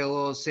tried a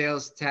little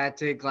sales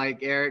tactic like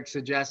Eric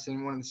suggested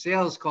in one of the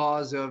sales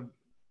calls of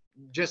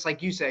just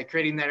like you said,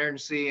 creating that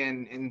urgency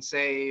and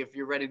say, if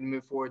you're ready to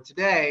move forward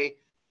today,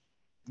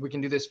 we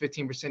can do this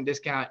 15%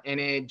 discount. And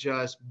it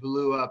just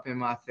blew up in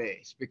my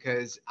face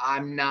because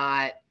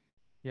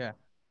Yeah.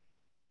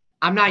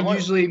 I'm I not want,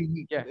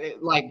 usually yeah,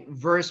 like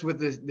versed with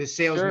the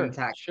salesman sure,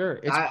 tactic. sure.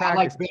 It's I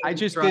like practice. I building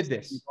just did trust and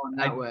this. going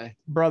that way.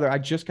 Brother, I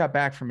just got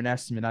back from an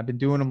estimate. I've been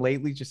doing them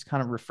lately, just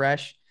kind of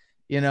refresh.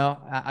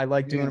 I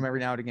like doing Yeah. them every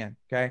now and again.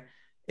 Okay.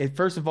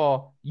 First of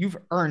all, you've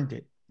earned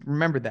it.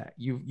 Remember that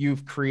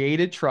you've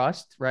created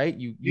trust, right?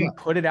 You Yeah.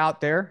 put it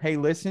out there. Hey,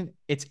 listen,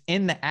 it's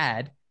in the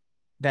ad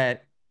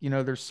that,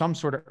 there's some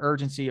sort of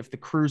urgency if the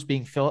crew's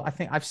being filled. I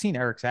think I've seen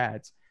Eric's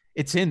ads.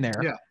 It's in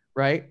there, Yeah.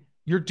 right?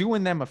 You're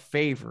doing them a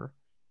favor.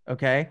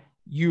 Okay.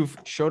 You've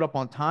showed up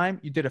on time.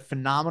 You did a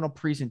phenomenal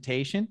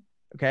presentation.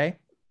 Okay.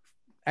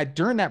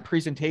 During that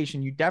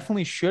presentation, you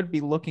definitely should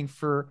be looking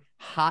for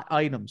hot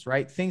items,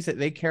 right? Things that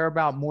they care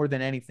about more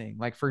than anything.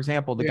 Like, for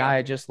example, the Yeah. guy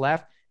I just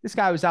left, this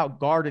guy was out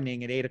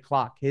gardening at 8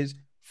 o'clock. His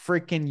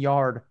freaking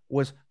yard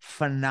was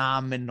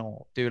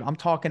phenomenal, dude. I'm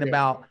talking Yeah.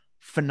 about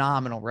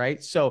phenomenal,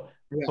 right? So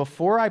Yeah.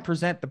 before I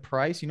present the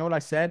price, you know what I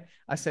said?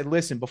 I said,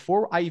 listen,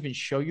 before I even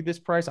show you this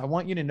price, I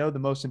want you to know the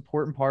most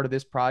important part of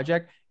this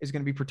project is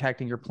going to be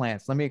protecting your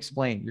plants. Let me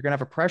explain. You're going to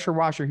have a pressure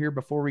washer here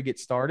before we get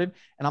started,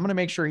 and I'm going to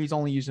make sure he's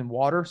only using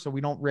water so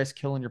we don't risk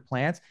killing your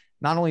plants.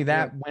 Not only Yeah.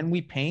 that, when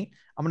we paint,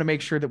 I'm going to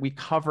make sure that we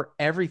cover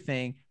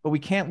everything, but we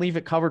can't leave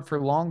it covered for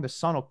long. The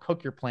sun will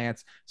cook your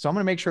plants. So I'm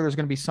going to make sure there's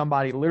going to be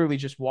somebody literally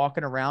just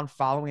walking around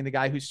following the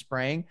guy who's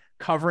spraying,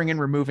 covering and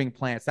removing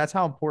plants. That's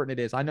how important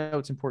it is. I know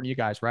it's important to you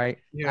guys, right?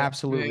 Yeah. Yeah.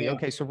 Absolutely. Yeah.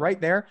 Okay. So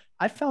right there,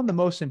 I found the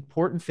most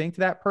important thing to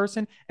that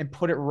person and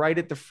put it right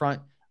at the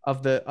front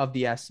of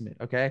the estimate.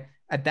 Okay.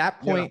 At that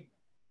Yeah. point,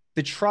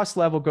 the trust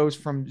level goes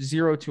from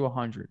 0 to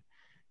 100.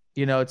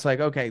 It's like,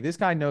 okay, this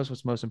guy knows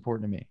what's most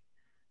important to me.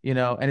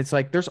 And it's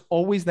like there's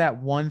always that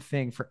one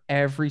thing for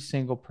every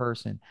single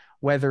person,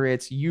 whether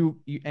it's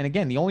and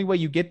again, the only way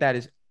you get that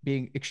is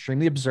being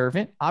extremely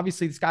observant.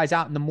 Obviously, this guy's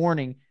out in the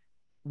morning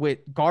with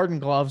garden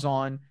gloves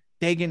on,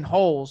 digging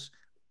holes,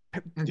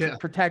 Yeah.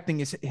 protecting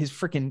his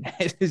freaking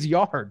his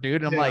yard,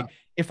 dude. And I'm Yeah. like,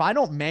 if I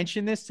don't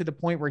mention this to the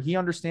point where he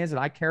understands that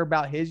I care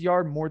about his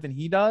yard more than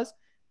he does,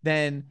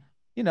 then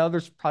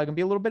there's probably gonna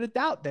be a little bit of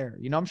doubt there.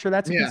 I'm sure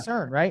that's a Yeah.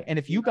 concern, right? And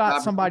if you Yeah.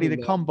 got somebody to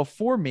Absolutely. come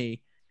before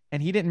me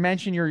and he didn't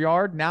mention your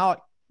yard, now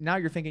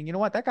you're thinking, you know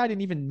what, that guy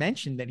didn't even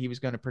mention that he was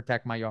going to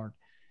protect my yard.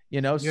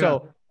 Yeah.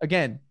 So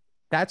again,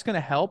 that's going to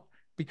help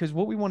because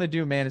what we want to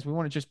do, man, is we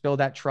want to just build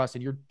that trust,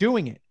 and you're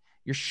doing it.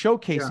 You're Yeah.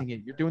 showcasing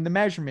it. You're doing the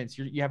measurements.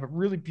 You have a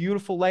really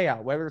beautiful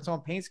layout, whether it's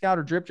on Paint Scout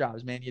or Drip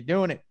Jobs, man. You're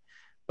doing it.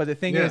 But the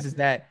thing Yeah. is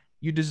that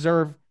you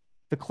deserve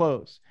the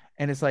close.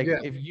 And it's like, Yeah.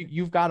 if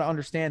you've got to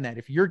understand that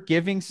if you're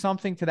giving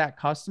something to that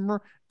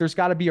customer, there's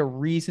got to be a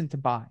reason to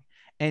buy.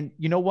 And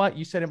you know what?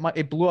 You said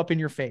it blew up in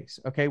your face.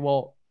 Okay.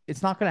 Well,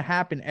 it's not going to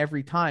happen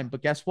every time.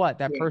 But guess what?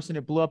 That Yeah. person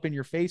it blew up in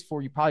your face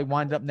for, you probably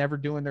wind up never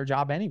doing their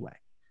job anyway.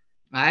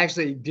 I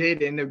actually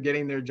did end up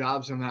getting their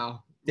job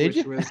somehow, Did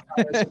which you? was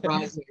kind of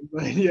surprising.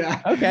 But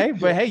yeah. Okay. Yeah.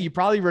 But hey, you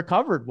probably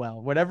recovered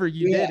well. Whatever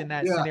you Yeah. did in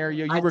that Yeah.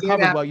 scenario, you I did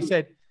recovered have well. You to,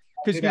 said, I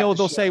because did have to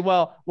they'll show. say,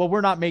 well,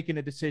 we're not making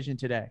a decision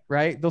today,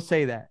 right? They'll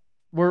say that.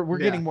 We're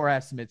Yeah. getting more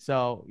estimates.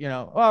 So,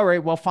 all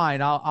right, well,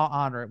 fine. I'll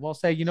honor it. We'll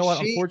say, you know what,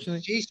 She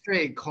unfortunately, she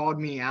straight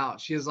called me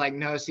out. She was like,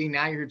 "No, see,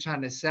 now you're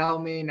trying to sell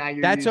me. Now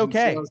you're that's using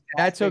okay. sales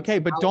That's tactics." okay.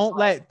 And But I was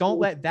like, don't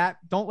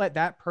let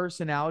that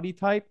personality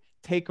type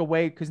take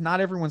away, because not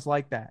everyone's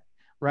like that.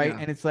 Right. "Yeah,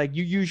 And it's like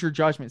you use your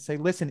judgment. Say,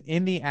 listen,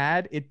 in the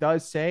ad, it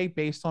does say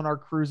based on our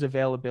crew's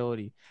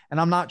availability.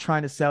 And I'm not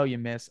trying to sell you,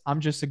 miss. I'm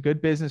just a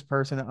good business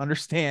person that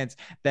understands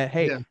that,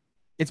 hey, yeah,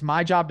 it's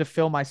my job to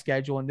fill my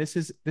schedule. And this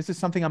is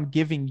something I'm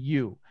giving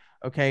you.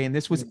 Okay. And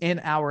this was yeah,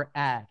 in our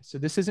ad. So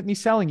this isn't me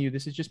selling you.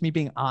 This is just me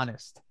being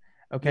honest.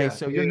 Okay. Yeah.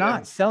 So you're Yeah. Yeah.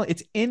 not selling.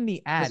 It's in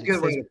the That's ad. a It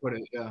good way says to put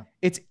it. Yeah.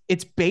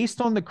 it's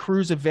based on the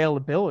crew's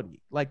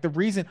availability. Like the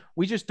reason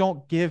we just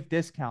don't give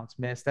discounts,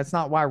 miss. That's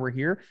not why we're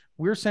here.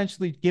 We're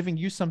essentially giving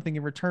you something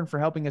in return for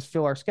helping us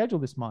fill our schedule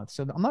this month.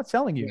 So I'm not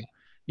selling Yeah.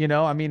 you.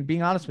 I mean,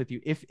 being honest with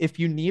you, if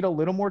you need a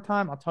little more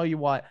time, I'll tell you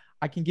what,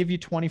 I can give you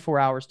 24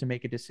 hours to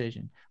make a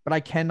decision, but I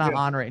cannot Yeah.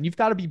 honor it. And you've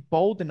got to be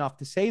bold enough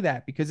to say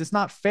that, because it's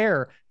not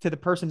fair to the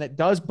person that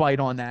does bite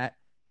on that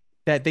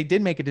they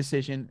did make a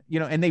decision,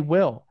 and they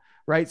will.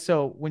 Right.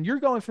 So when you're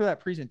going through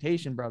that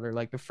presentation, brother,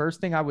 like the first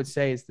thing I would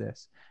say is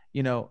this,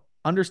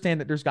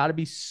 understand that there's got to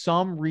be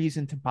some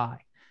reason to buy,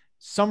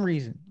 some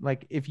reason.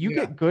 Like if you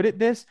Yeah. get good at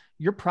this,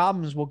 your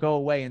problems will go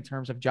away in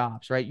terms of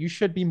jobs, right? You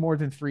should be more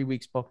than 3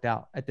 weeks booked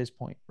out at this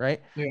point,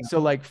 right? Yeah. So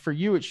like for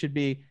you, it should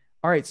be,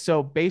 all right,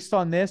 so based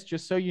on this,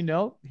 just so you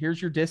know,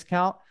 here's your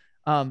discount.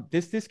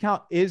 This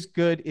discount is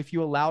good if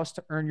you allow us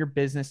to earn your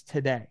business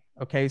today.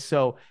 Okay.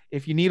 So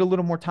if you need a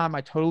little more time,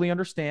 I totally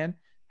understand.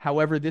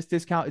 However, this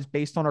discount is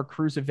based on our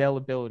crew's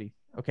availability.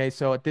 Okay.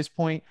 So at this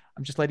point,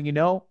 I'm just letting you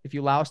know, if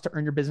you allow us to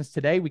earn your business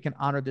today, we can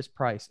honor this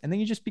price. And then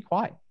you just be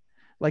quiet.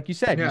 Like you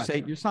said, you Yeah.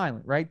 say you're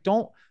silent, right?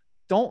 Don't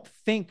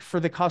think for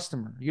the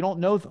customer. You don't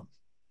know them.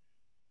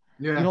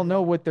 You Yeah. don't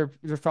know what their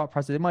thought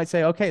process. They might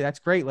say, okay, that's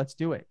great. Let's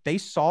do it. They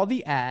saw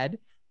the ad.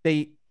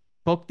 They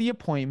booked the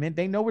appointment.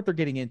 They know what they're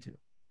getting into.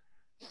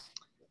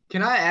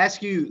 Can I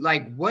ask you,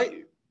 like, what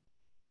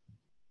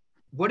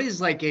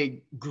is like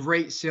a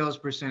great sales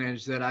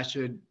percentage that I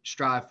should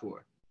strive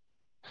for?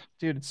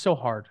 Dude, it's so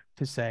hard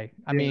to say.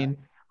 I Yeah. mean,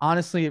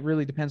 honestly, it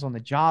really depends on the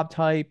job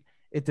type.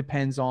 It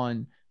depends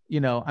on,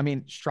 I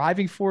mean,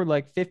 striving for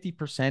like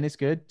 50% is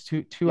good,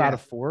 two out Yeah.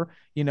 of four,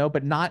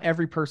 but not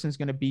every person's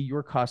going to be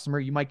your customer.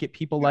 You might get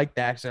people Yeah. like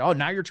that say, oh,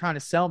 now you're trying to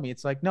sell me.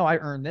 It's like, no, I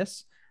earned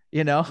this.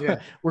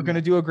 Yeah. We're going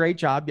to do a great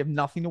job. You have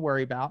nothing to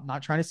worry about. I'm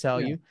not trying to sell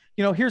Yeah.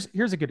 you.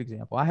 Here's a good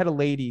example. I had a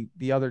lady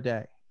the other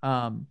day.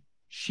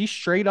 She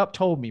straight up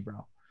told me,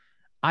 bro,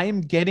 I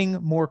am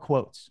getting more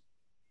quotes.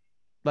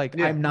 Like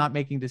Yeah. I'm not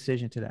making a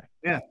decision today.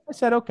 Yeah. I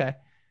said, okay.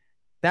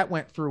 That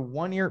went through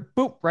one ear,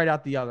 boop, right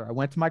out the other. I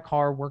went to my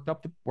car, worked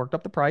up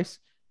the price.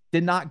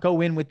 Did not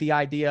go in with the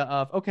idea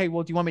of, okay,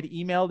 well, do you want me to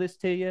email this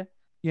to you?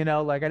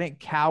 Like I didn't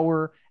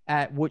cower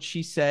at what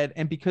she said.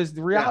 And because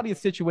the reality of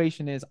the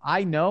situation is,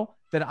 I know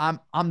that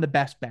I'm the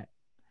best bet.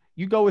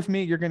 You go with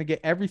me, you're going to get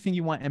everything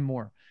you want and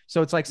more.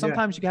 So it's like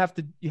sometimes you have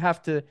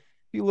to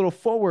be a little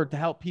forward to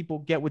help people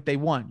get what they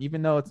want,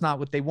 even though it's not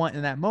what they want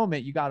in that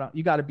moment. You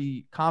gotta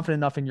be confident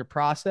enough in your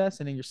process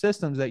and in your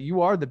systems that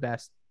you are the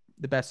best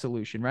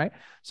solution, right?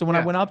 So when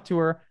I went up to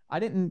her, I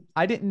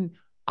didn't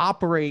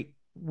operate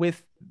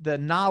with the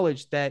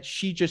knowledge that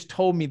she just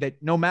told me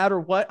that no matter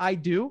what I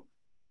do,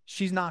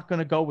 she's not going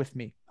to go with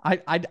me.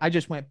 I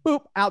just went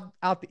boop out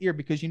the ear,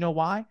 because you know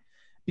why?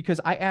 Because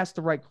I asked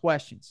the right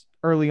questions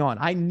early on.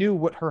 I knew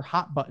what her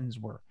hot buttons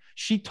were.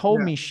 She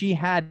told me she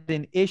had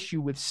an issue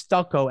with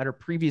stucco at her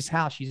previous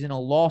house. She's in a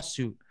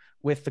lawsuit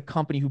with the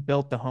company who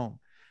built the home.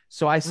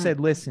 So I said,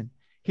 listen,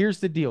 here's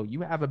the deal.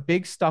 You have a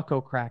big stucco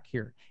crack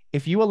here.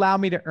 If you allow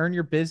me to earn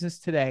your business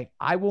today,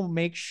 I will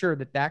make sure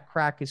that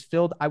crack is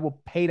filled. I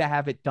will pay to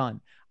have it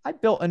done. I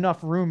built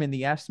enough room in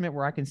the estimate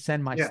where I can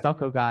send my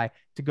stucco guy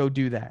to go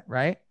do that,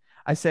 right?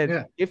 I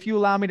said, if you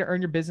allow me to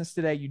earn your business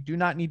today, you do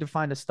not need to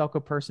find a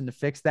stucco person to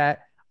fix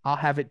that. I'll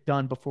have it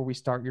done before we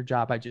start your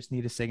job. I just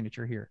need a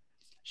signature here.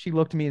 She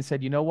looked at me and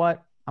said, you know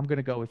what? I'm going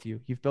to go with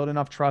you. You've built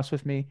enough trust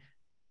with me.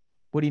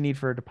 What do you need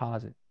for a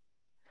deposit?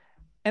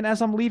 And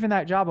as I'm leaving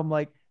that job, I'm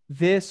like,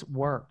 this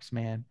works,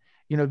 man.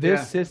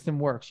 This system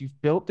works. You've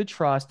built the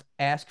trust,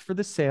 ask for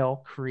the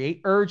sale,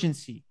 create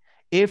urgency.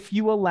 If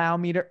you allow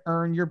me to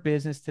earn your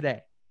business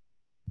today,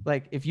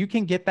 like if you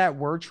can get that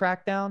word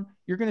track down,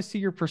 you're going to see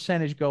your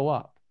percentage go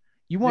up.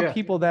 You want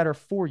people that are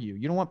for you.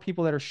 You don't want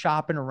people that are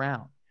shopping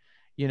around,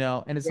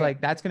 and it's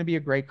like, that's going to be a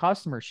great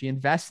customer. She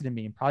invested in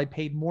me and probably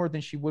paid more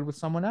than she would with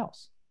someone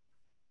else.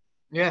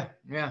 Yeah.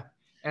 Yeah.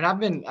 And I've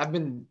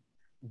been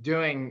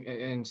doing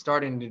and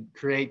starting to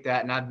create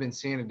that, and I've been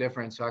seeing a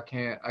difference. So I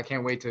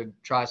can't wait to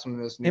try some of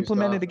this new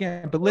Implement stuff. it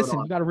again. But listen,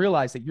 you got to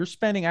realize that you're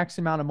spending X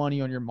amount of money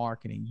on your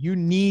marketing. You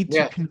need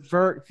to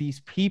convert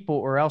these people,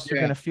 or else you're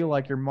going to feel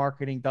like your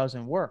marketing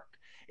doesn't work.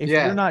 If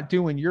you're not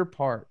doing your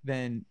part,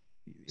 then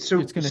it's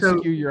going to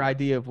skew your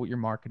idea of what your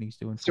marketing's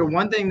doing. So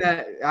one thing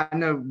that I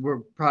know we're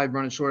probably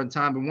running short of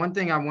time, but one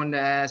thing I wanted to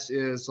ask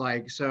is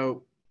like,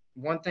 so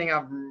one thing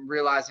I'm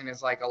realizing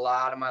is like a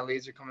lot of my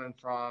leads are coming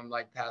from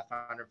like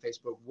Pathfinder,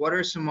 Facebook. What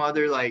are some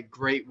other like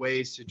great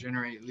ways to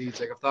generate leads?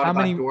 Like I've thought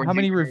how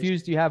many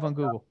reviews do you have on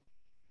Google?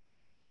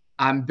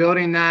 I'm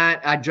building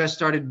that. I just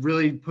started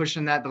really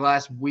pushing that the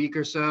last week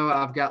or so.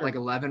 I've got like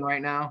 11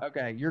 right now.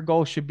 Okay. Your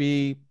goal should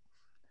be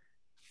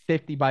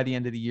 50 by the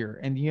end of the year.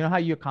 And you know how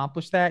you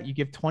accomplish that? You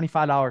give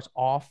 $25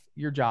 off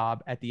your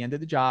job at the end of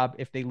the job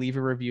if they leave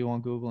a review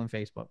on Google and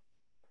Facebook.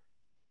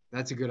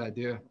 That's a good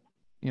idea.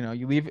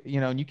 You leave,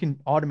 and you can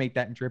automate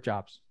that in Drip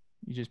Jobs.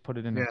 You just put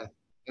it in there. Yeah,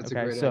 that's a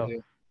great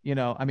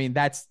idea. I mean,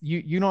 that's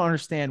you don't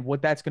understand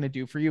what that's going to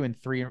do for you in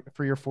 3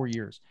 or 4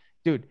 years.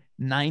 dude,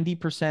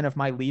 90% of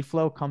my lead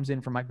flow comes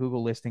in from my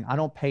Google listing. I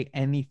don't pay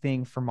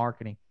anything for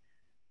marketing.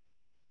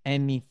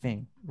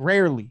 Anything.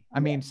 Rarely. I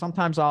mean,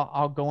 sometimes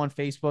I'll go on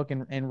Facebook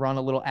and run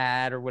a little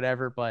ad or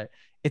whatever, but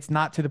it's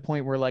not to the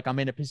point where like I'm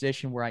in a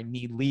position where I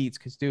need leads.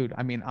 Cause dude,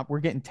 I mean, we're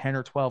getting 10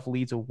 or 12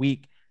 leads a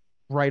week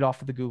right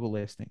off of the Google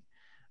listing.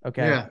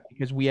 Okay. Yeah.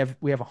 Because we have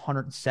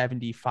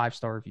 170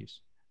 5-star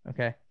reviews.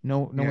 Okay.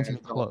 No one's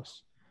even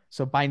close.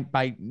 So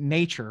by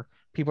nature,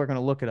 people are going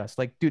to look at us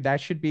like, dude,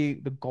 that should be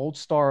the gold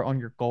star on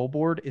your goal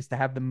board, is to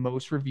have the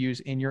most reviews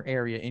in your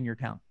area, in your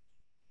town.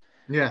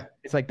 Yeah.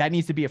 It's like that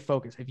needs to be a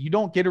focus. If you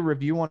don't get a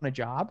review on a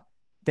job,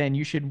 then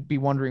you should be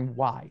wondering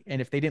why. And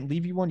if they didn't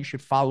leave you one, you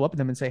should follow up with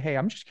them and say, hey,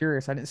 I'm just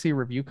curious. I didn't see a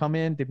review come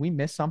in. Did we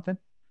miss something?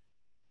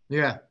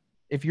 Yeah.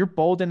 If you're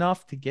bold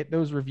enough to get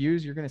those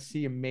reviews, you're going to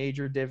see a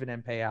major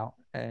dividend payout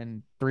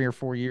in 3 or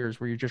 4 years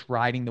where you're just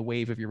riding the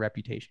wave of your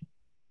reputation.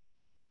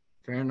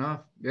 Fair enough.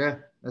 Yeah,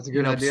 that's a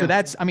good idea. So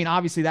that's, I mean,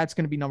 obviously that's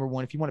going to be number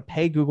one. If you want to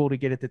pay Google to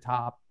get at the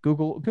top,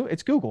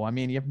 it's Google. I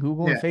mean, you have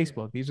Google and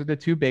Facebook. These are the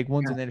two big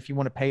ones. And then if you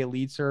want to pay a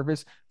lead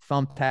service,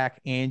 Thumbtack,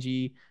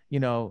 Angie,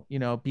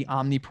 be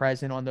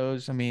omnipresent on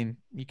those. I mean,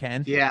 you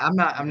can. Yeah, I'm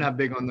not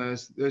big on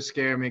those. Those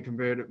scare me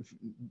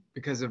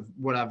because of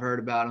what I've heard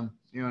about them.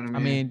 You know what I mean? I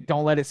mean,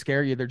 don't let it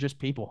scare you. They're just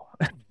people.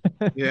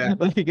 Yeah.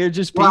 Like, they're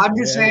just people. Well, I'm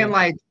just saying,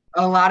 like,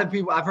 a lot of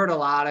people, I've heard a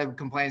lot of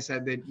complaints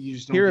that you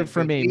just don't hear it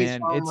from me,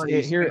 man.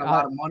 It's here. A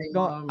lot of money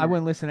I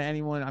wouldn't listen to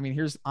anyone. I mean,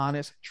 here's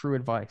honest, true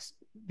advice.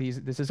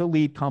 This is a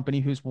lead company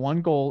whose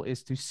one goal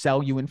is to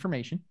sell you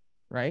information,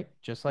 right?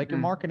 Just like your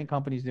marketing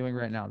company is doing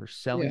right now. They're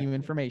selling you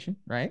information,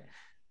 right?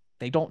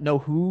 They don't know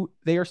who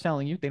they are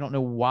selling you. They don't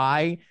know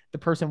why the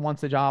person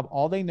wants the job.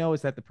 All they know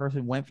is that the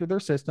person went through their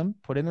system,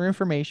 put in their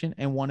information,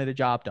 and wanted a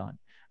job done.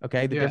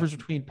 Okay. The difference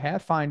between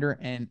Pathfinder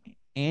and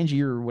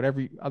Angie or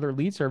whatever other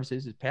lead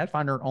services is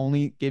Pathfinder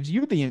only gives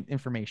you the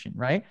information,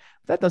 right?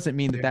 That doesn't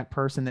mean that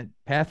person that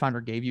Pathfinder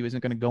gave you isn't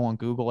going to go on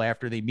Google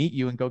after they meet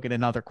you and go get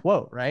another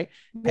quote, right?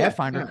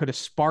 Pathfinder could have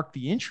sparked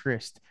the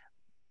interest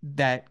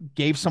that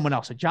gave someone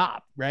else a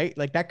job, right?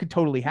 Like that could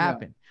totally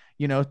happen,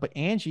 but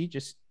Angie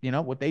just,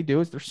 what they do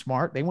is they're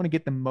smart. They want to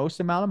get the most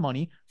amount of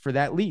money for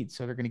that lead.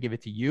 So they're going to give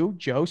it to you,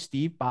 Joe,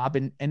 Steve, Bob,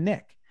 and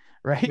Nick,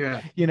 right?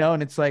 Yeah.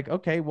 And it's like,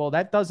 okay, well,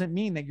 that doesn't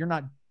mean that you're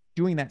not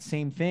doing that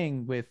same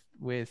thing with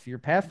your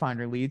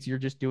Pathfinder leads. You're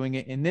just doing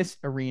it in this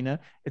arena.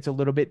 It's a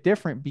little bit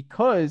different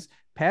because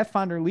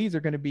Pathfinder leads are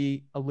going to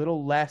be a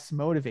little less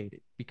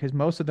motivated because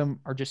most of them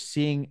are just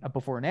seeing a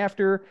before and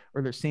after,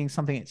 or they're seeing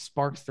something that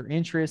sparks their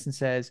interest and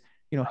says,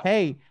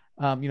 hey,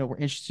 we're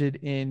interested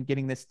in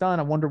getting this done.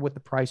 I wonder what the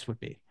price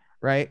would be.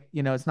 Right.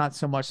 It's not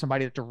so much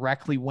somebody that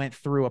directly went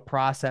through a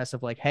process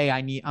of like, hey,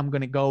 I'm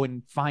going to go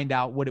and find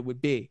out what it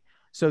would be.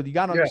 So you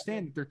got to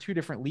understand that they're two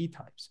different lead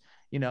types.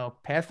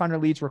 Pathfinder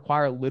leads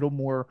require a little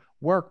more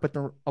work, but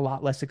they're a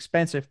lot less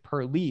expensive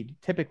per lead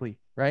typically,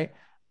 right?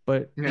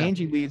 But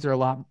Angie leads are a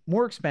lot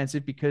more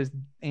expensive because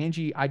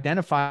Angie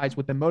identifies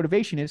what the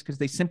motivation is because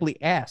they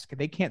simply ask.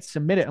 They can't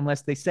submit it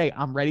unless they say,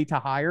 I'm ready to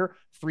hire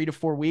 3 to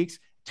 4 weeks,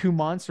 2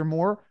 months or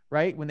more,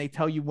 right? When they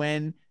tell you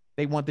when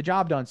they want the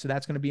job done. So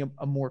that's going to be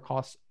a more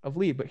cost of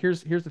lead. But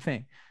here's the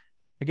thing.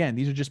 Again,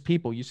 these are just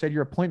people. You said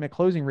your appointment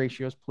closing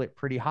ratio is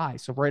pretty high.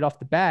 So right off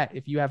the bat,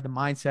 if you have the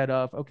mindset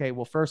of, okay,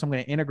 well, first I'm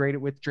going to integrate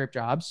it with Drip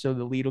Jobs. So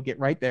the lead will get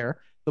right there.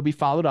 They'll be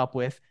followed up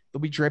with,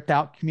 they'll be dripped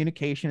out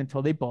communication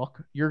until they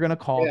book. You're going to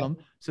call them.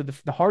 So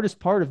the hardest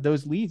part of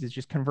those leads is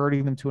just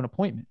converting them to an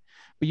appointment.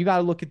 But you got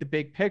to look at the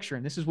big picture.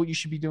 And this is what you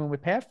should be doing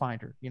with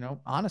Pathfinder.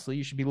 Honestly,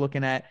 you should be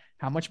looking at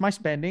how much am I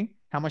spending?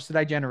 How much did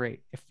I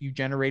generate? If you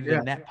generated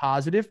a net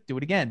positive, do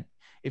it again.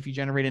 If you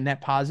generate a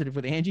net positive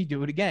with Angie,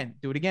 do it again,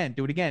 do it again,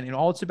 do it again. And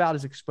all it's about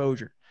is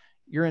exposure.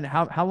 You're in,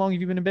 how long have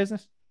you been in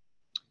business?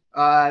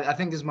 I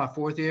think this is my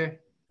 4th year.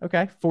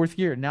 Okay. 4th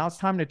year. Now it's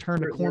time to turn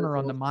the corner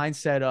on the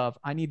mindset of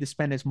I need to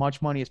spend as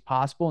much money as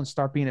possible and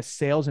start being a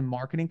sales and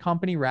marketing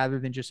company rather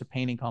than just a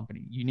painting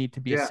company. You need to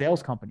be a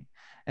sales company.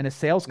 And a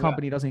sales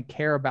company doesn't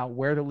care about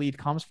where the lead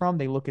comes from.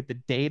 They look at the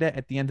data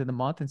at the end of the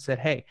month and said,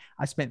 hey,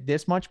 I spent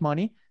this much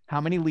money.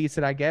 How many leads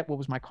did I get? What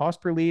was my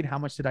cost per lead? How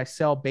much did I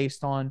sell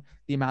based on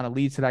the amount of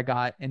leads that I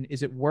got? And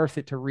is it worth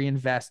it to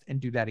reinvest and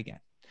do that again?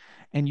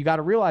 And you got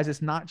to realize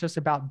it's not just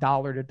about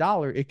dollar to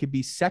dollar. It could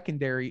be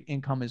secondary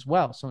income as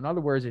well. So in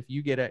other words, if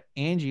you get an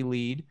Angie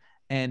lead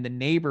and the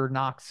neighbor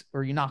knocks,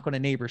 or you knock on a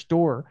neighbor's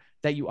door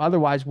that you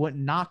otherwise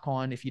wouldn't knock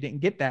on if you didn't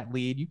get that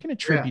lead, you can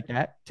attribute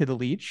that to the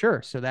lead.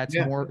 Sure. So that's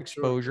more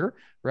exposure,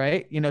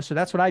 right? So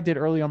that's what I did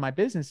early on my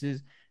business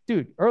is,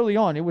 dude, early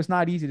on, it was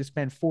not easy to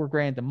spend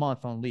 $4,000 a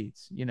month on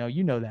leads. You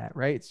know that,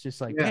 right? It's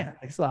just like, man,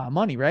 it's a lot of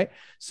money, right?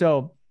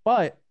 So,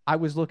 but I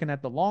was looking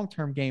at the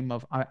long-term game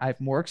of I have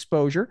more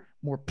exposure,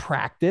 more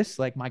practice.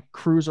 Like my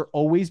crews are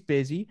always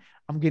busy.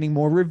 I'm getting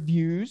more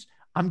reviews.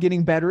 I'm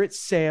getting better at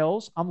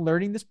sales. I'm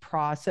learning this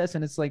process.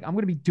 And it's like, I'm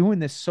going to be doing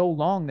this so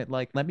long that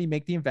like, let me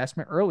make the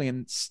investment early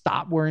and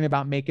stop worrying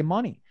about making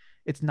money.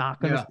 It's not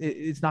going to,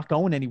 it's not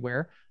going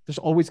anywhere. There's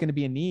always going to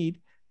be a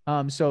need.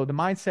 So the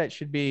mindset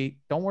should be,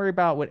 don't worry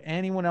about what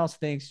anyone else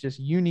thinks. Just,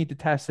 you need to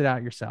test it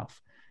out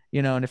yourself.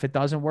 and if it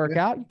doesn't work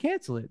Yeah. out, you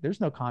cancel it. There's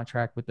no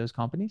contract with those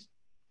companies,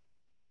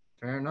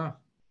 Fair enough.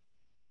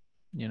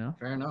 you know?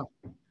 Fair enough.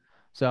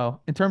 So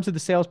in terms of the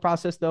sales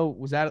process though,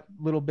 was that a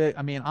little bit,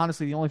 I mean,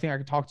 honestly, the only thing I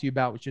could talk to you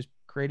about was just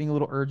creating a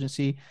little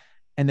urgency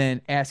and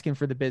then asking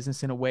for the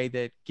business in a way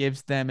that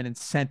gives them an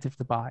incentive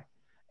to buy.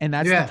 And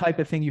that's the Yeah. type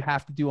of thing you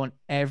have to do on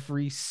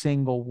every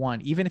single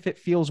one, even if it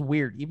feels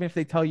weird, even if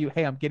they tell you,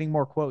 hey, I'm getting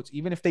more quotes,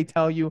 even if they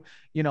tell you,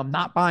 I'm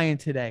not buying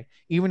today,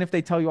 even if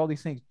they tell you all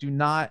these things, do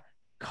not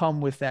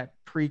come with that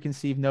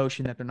preconceived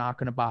notion that they're not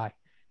going to buy.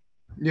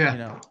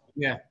 Yeah.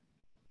 Yeah.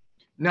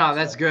 No,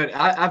 that's good.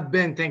 I've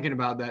been thinking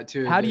about that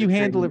too. How do you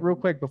handle it real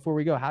quick before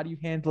we go? How do you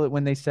handle it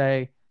when they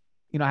say,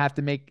 I have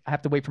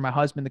to wait for my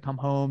husband to come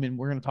home and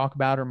we're going to talk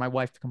about it, or my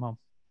wife to come home?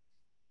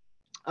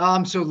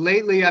 So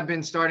lately I've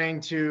been starting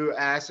to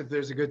ask if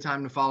there's a good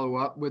time to follow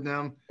up with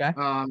them. Okay.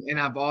 And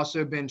I've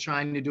also been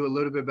trying to do a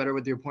little bit better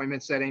with the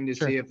appointment setting to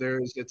Sure. see if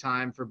there's a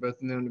time for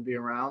both of them to be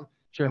around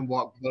Sure. and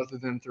walk both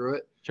of them through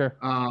it. Sure.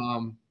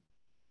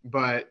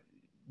 But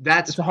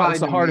that's it's probably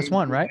the hardest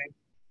one, right?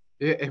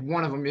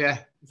 One of them. Yeah.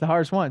 It's the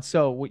hardest one.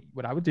 So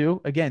what I would do,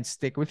 again,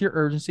 stick with your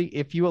urgency.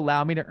 If you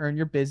allow me to earn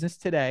your business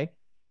today,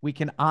 we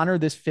can honor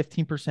this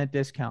 15%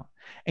 discount.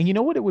 And you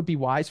know what it would be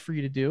wise for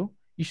you to do?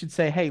 You should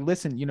say, hey,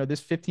 listen, this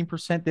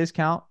 15%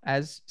 discount,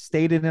 as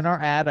stated in our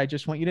ad, I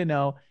just want you to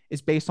know,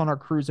 is based on our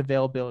crew's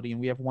availability.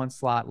 And we have one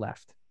slot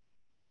left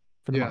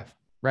for the month,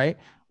 right?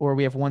 Or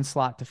we have one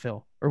slot to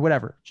fill or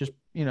whatever. Just,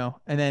 and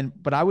then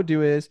what I would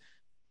do is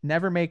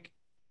never make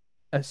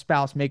a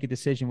spouse make a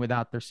decision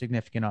without their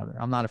significant other.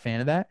 I'm not a fan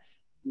of that.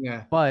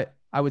 Yeah. But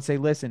I would say,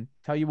 listen,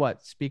 tell you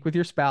what, speak with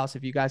your spouse.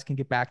 If you guys can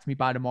get back to me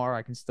by tomorrow,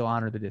 I can still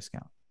honor the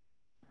discount.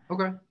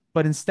 Okay.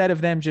 But instead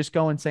of them just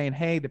going saying,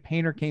 hey, the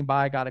painter came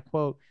by, got a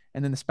quote,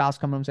 and then the spouse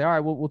come and say, all right,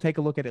 we'll take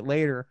a look at it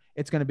later.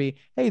 It's going to be,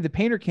 hey, the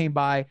painter came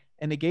by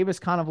and they gave us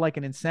kind of like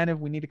an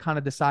incentive. We need to kind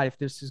of decide if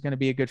this is going to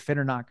be a good fit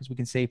or not, because we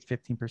can save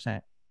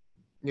 15%.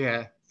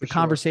 Yeah. The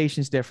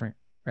conversation is different,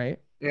 right?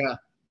 Yeah.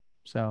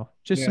 So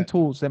just some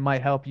tools that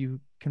might help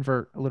you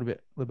convert a little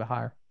bit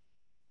higher.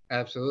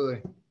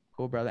 Absolutely.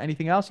 Cool, brother.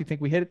 Anything else? You think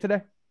we hit it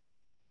today?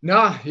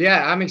 No.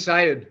 Yeah. I'm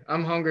excited.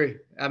 I'm hungry.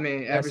 I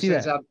mean, ever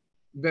since I've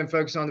been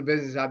focused on the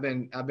business, I've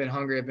been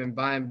hungry. I've been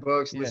buying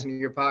books, listening to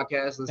your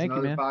podcast, listening to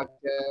other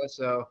podcasts.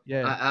 So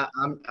I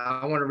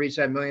want to reach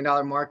that $1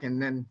 million mark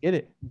and then get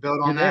it. Build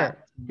on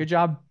that. Good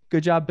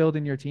job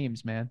building your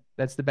teams, man.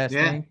 That's the best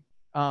thing.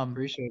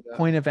 Appreciate that.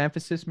 Point of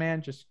emphasis,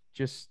 man.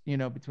 Just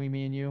between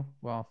me and you.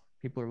 Well,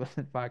 people are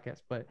listening to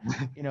podcasts, but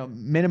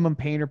minimum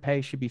painter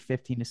pay should be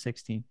 15 to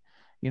 16.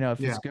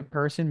 If it's a good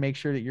person, make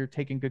sure that you're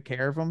taking good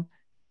care of them,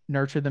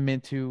 nurture them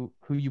into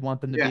who you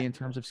want them to be in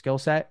terms of skill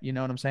set. You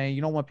know what I'm saying?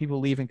 You don't want people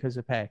leaving because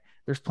of pay.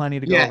 There's plenty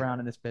to go around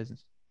in this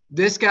business.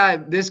 This guy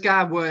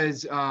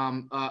was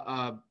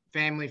a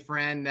family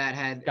friend that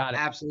had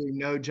absolutely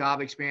no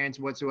job experience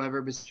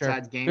whatsoever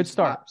besides GameStop. Good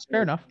start. So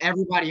fair enough.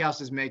 Everybody else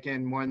is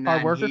making more than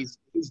that.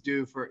 He's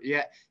due for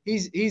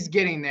he's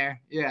getting there.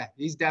 Yeah,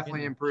 he's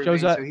definitely improving.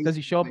 Shows up. Does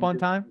he show up on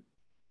time?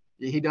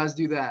 He does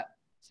do that.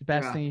 It's the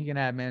best thing you can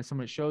have, man.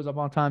 Someone that shows up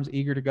on time, is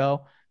eager to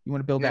go. You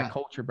want to build that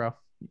culture, bro.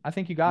 I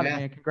think you got it,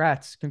 man.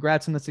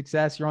 Congrats on the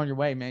success. You're on your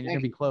way, man. You're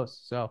gonna be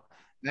close. So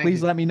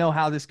please let me know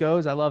how this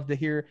goes. I love to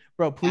hear,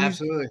 bro.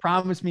 Please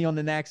promise me on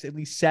the next at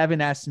least 7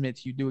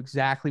 estimates you do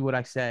exactly what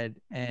I said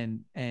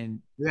and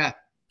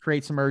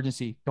create some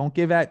urgency. Don't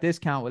give that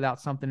discount without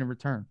something in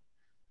return.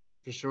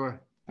 For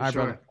sure. All right,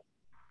 brother.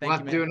 We'll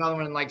have to do another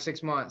one in like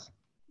 6 months.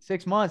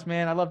 6 months,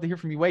 man. I'd love to hear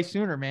from you way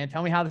sooner, man.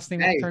 Tell me how this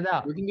thing turned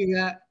out. We can do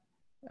that.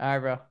 All right,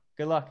 bro.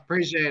 Good luck.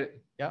 Appreciate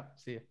it. Yep.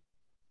 See you.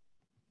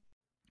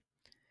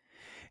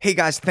 Hey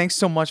guys, thanks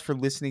so much for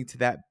listening to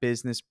that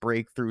business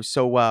breakthrough.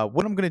 So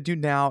what I'm going to do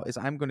now is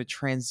I'm going to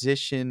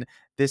transition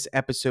this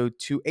episode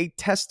to a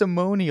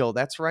testimonial.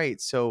 That's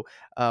right. So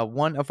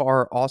one of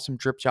our awesome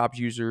Drip Jobs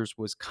users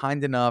was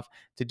kind enough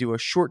to do a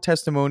short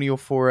testimonial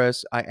for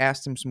us. I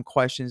asked him some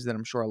questions that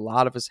I'm sure a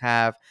lot of us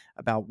have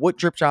about what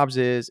Drip Jobs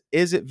is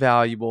it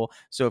valuable?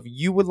 So if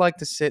you would like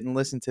to sit and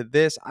listen to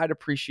this, I'd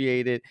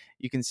appreciate it.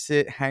 You can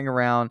sit, hang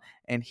around,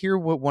 and hear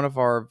what one of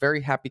our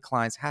very happy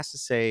clients has to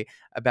say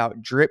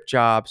about Drip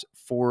Jobs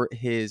for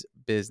his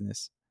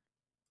business.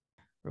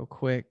 Real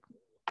quick.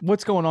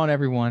 What's going on,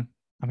 everyone?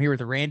 I'm here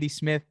with Randy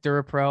Smith,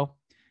 DuraPro.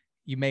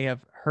 You may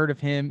have heard of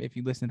him if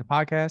you listen to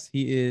podcasts.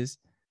 He is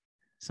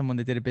someone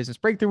that did a business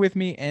breakthrough with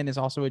me and is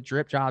also a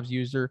Drip Jobs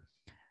user.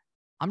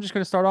 I'm just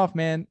going to start off,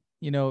 man.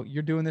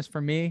 You're doing this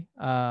for me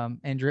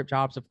and Drip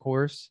Jobs, of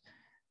course.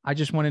 I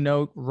just want to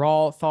know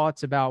raw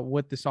thoughts about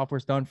what the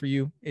software's done for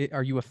you.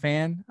 Are you a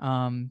fan?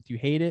 Do you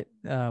hate it?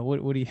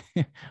 What do you,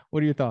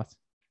 what are your thoughts?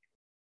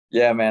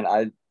 Yeah, man,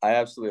 I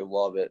absolutely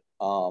love it.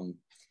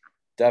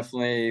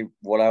 Definitely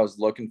what I was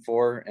looking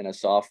for in a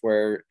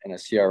software and a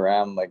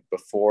CRM. Like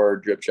before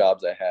Drip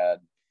Jobs,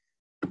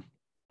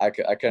 I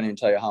couldn't even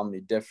tell you how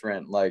many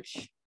different like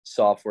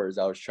softwares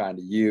I was trying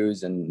to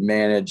use and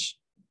manage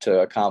to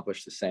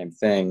accomplish the same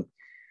thing.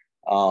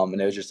 And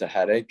it was just a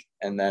headache.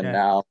 And then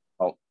now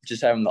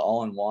just having the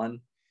all-in-one,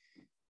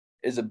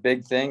 is a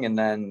big thing. And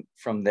then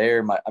from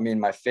there,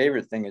 my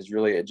favorite thing is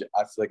really, I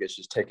feel like it's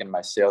just taking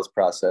my sales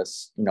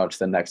process, to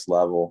the next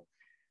level.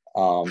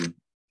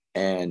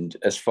 And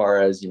as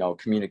far as,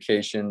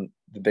 communication,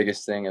 the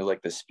biggest thing is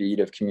like the speed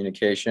of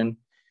communication.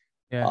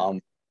 Yeah.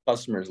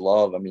 Customers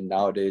love,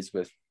 nowadays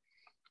with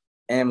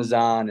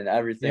Amazon and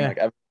everything, like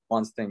everyone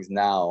wants things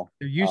now.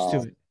 They're used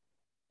to it.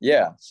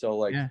 Yeah. So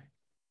like,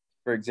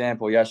 for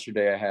example,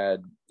 yesterday I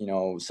had,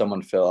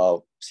 someone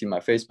see my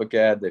Facebook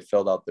ad, they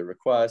filled out the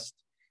request,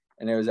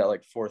 and it was at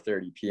like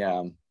 4:30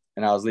 p.m.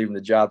 and I was leaving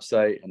the job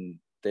site, and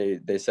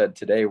they said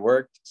today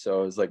worked.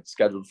 So it was like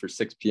scheduled for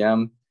 6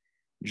 p.m.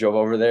 Drove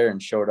over there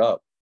and showed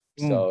up.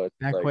 So it's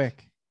that like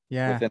quick.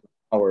 Yeah. Within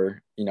an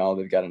hour,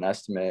 they've got an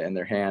estimate in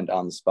their hand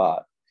on the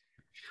spot.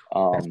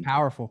 That's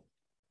powerful.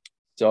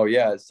 So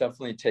yeah, it's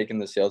definitely taken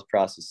the sales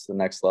process to the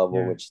next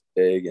level, which is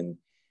big. And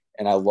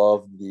I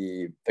love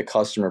the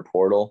customer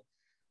portal.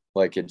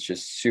 Like, it's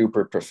just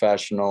super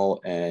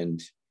professional, and,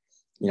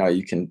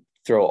 you can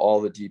throw all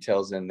the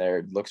details in there.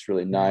 It looks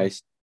really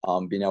nice.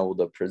 Being able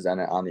to present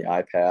it on the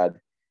iPad.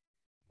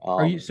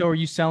 Are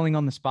you selling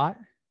on the spot?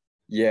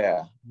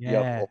 Yeah.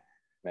 Yeah. Yep.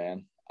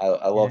 Man,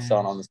 I love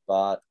selling on the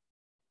spot.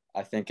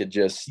 I think it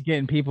just you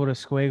getting people to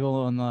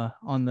squiggle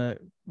on the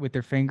with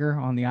their finger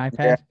on the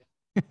iPad.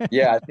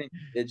 Yeah, I think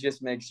it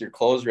just makes your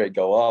close rate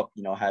go up,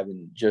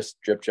 having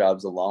just drip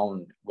jobs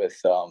alone with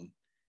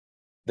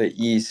the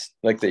ease,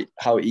 like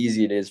how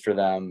easy it is for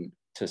them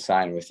to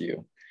sign with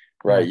you,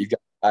 right? You've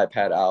got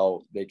iPad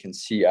out, they can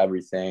see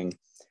everything.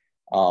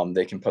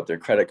 They can put their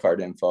credit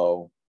card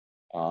info,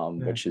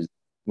 which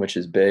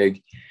is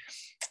big.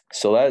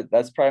 So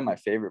that's probably my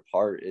favorite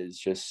part, is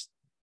just,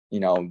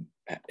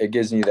 it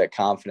gives me that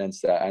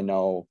confidence that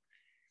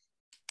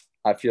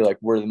I feel like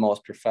we're the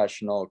most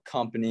professional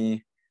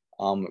company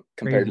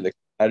compared to the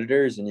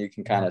competitors, and you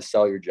can kind of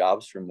sell your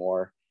jobs for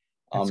more.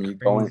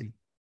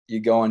 You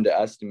go into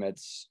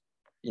estimates,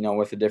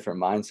 with a different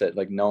mindset,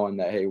 like knowing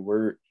that, hey,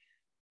 we're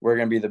going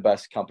to be the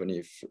best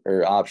company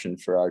or option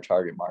for our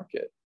target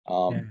market.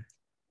 And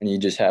you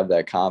just have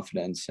that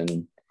confidence.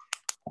 And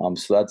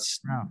so that's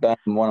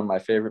been one of my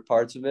favorite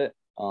parts of it.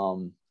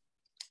 Then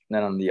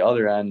on the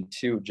other end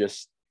too,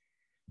 just,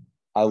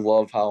 I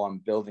love how I'm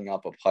building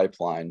up a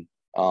pipeline,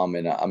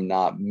 and I'm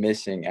not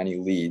missing any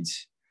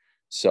leads.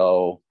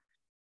 So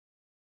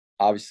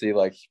obviously,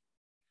 like,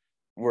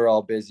 we're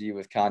all busy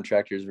with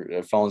contractors,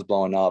 their phones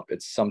blowing up.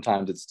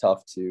 Sometimes it's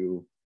tough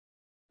to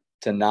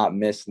not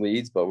miss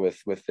leads, but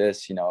with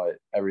this,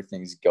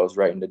 everything goes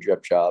right into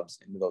drip jobs,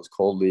 into those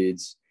cold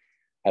leads.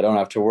 I don't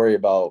have to worry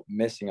about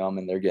missing them,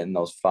 and they're getting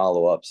those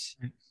follow-ups.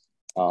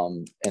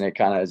 And it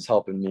kind of is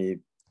helping me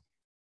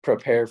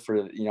prepare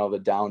for,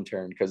 the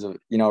downturn, because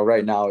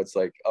right now it's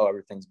like, oh,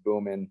 everything's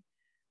booming,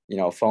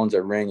 phones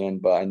are ringing,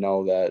 but I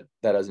know that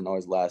doesn't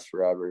always last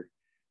forever.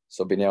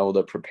 So being able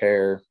to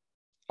prepare,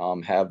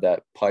 have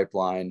that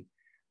pipeline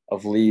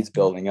of leads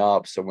building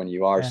up, so when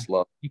you are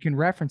slow, you can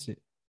reference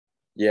it.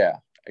 Yeah,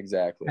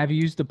 exactly. Have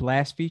you used the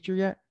blast feature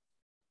yet?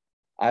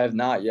 I have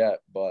not yet,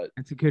 but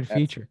that's a good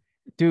feature.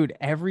 Dude,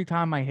 every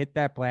time I hit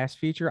that blast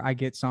feature, I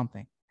get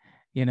something,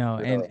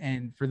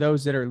 and for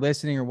those that are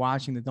listening or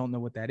watching that don't know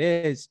what that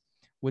is,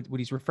 what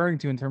he's referring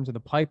to in terms of the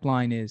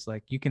pipeline is,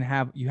 like, you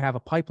have a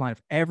pipeline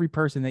of every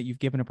person that you've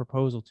given a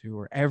proposal to,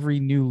 or every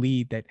new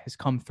lead that has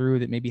come through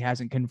that maybe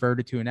hasn't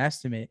converted to an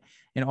estimate.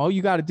 And all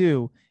you got to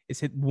do is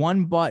hit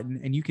one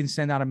button, and you can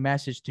send out a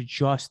message to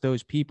just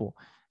those people.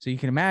 So you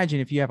can imagine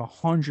if you have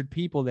 100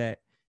 people that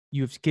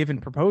you've given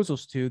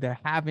proposals to that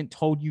haven't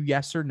told you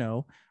yes or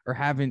no, or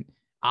haven't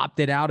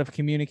opted out of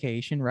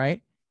communication,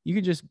 right? You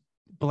can just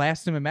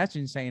blast them a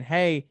message saying,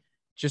 hey,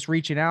 just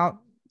reaching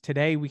out.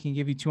 Today we can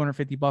give you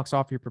 $250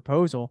 off your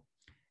proposal.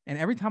 And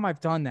every time I've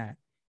done that,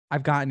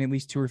 I've gotten at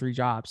least 2 or 3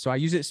 jobs. So I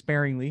use it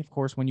sparingly, of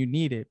course, when you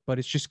need it, but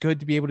it's just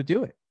good to be able to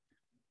do it.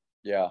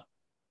 Yeah,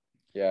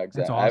 exactly.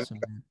 That's awesome,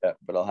 man.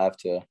 But I'll have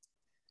to.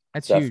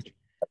 That's huge.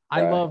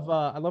 I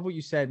love what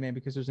you said, man,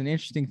 because there's an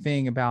interesting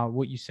thing about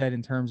what you said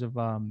in terms of,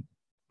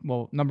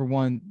 well, number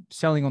one,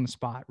 selling on the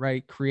spot,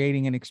 right?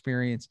 Creating an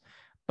experience.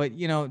 But,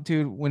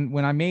 dude,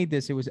 when I made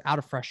this, it was out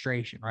of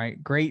frustration,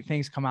 right? Great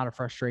things come out of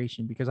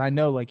frustration, because I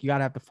know, like, you got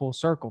to have the full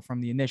circle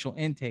from the initial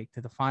intake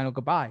to the final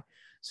goodbye.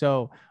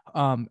 So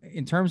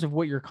in terms of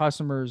what your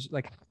customers,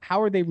 like, how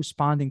are they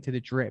responding to the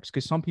drips?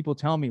 Because some people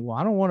tell me, well,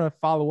 I don't want to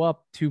follow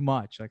up too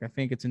much. Like, I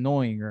think it's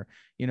annoying, or,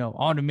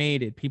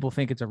 automated. People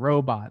think it's a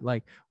robot.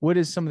 Like, what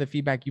is some of the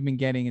feedback you've been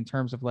getting in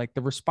terms of, like,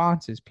 the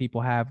responses people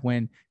have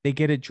when they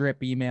get a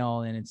drip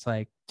email and it's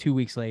like 2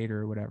 weeks later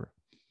or whatever?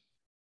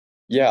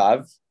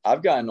 Yeah,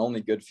 I've gotten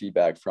only good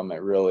feedback from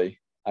it, really.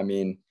 I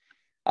mean,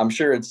 I'm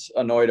sure it's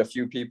annoyed a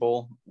few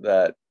people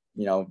that,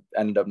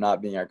 ended up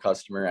not being our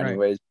customer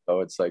anyways. Right.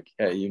 So it's like,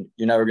 hey,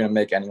 you're never going to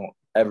make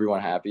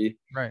everyone happy.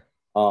 Right.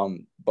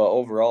 But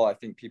overall, I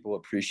think people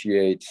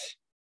appreciate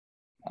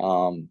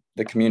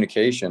the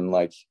communication,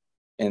 like,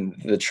 in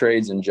the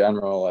trades in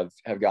general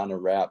have gotten a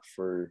rap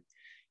for,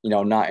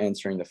 not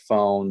answering the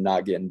phone,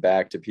 not getting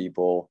back to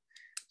people.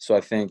 So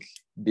I think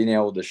being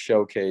able to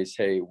showcase,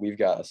 hey, we've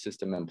got a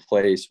system in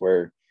place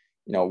where,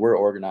 you know, we're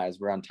organized,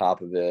 we're on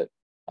top of it,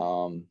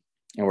 and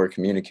we're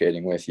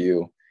communicating with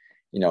you,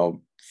 you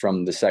know,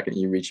 from the second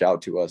you reach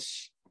out to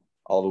us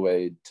all the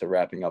way to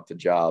wrapping up the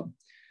job.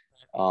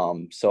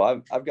 So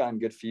I've gotten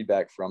good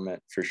feedback from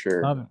it for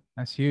sure. Love it.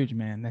 That's huge,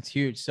 man. That's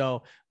huge.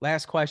 So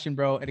last question,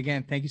 bro. And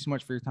again, thank you so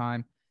much for your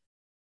time.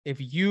 If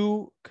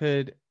you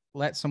could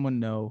let someone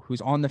know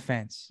who's on the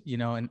fence, you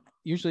know, and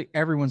usually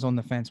everyone's on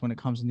the fence when it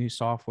comes to new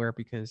software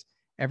because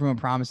everyone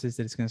promises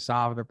that it's going to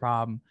solve their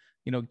problem.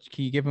 You know,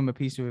 can you give them a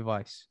piece of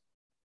advice?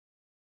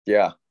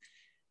 Yeah.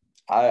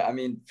 I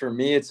mean, for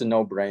me, it's a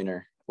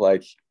no-brainer.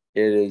 Like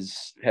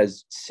has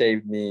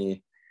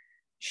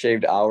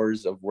shaved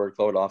hours of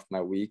workload off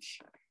my week.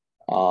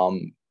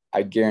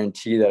 I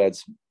guarantee that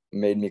it's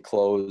made me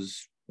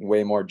close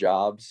way more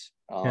jobs.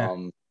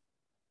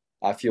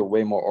 I feel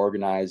way more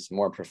organized,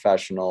 more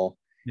professional.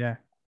 Yeah.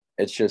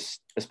 It's just,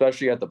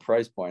 especially at the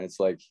price point, it's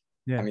like,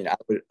 I mean,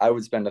 I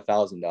would spend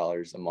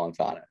 $1,000 a month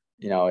on it.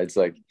 You know, it's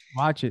like,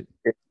 watch it.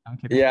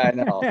 Yeah, I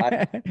know.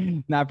 I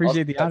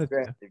appreciate the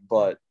honesty.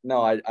 But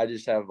no, I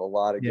just have a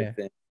lot of good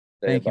things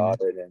to say about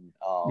it.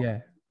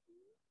 And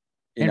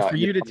and for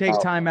you to take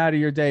time out of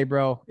your day,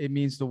 bro, it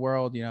means the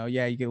world. You know,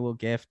 yeah, you get a little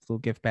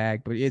gift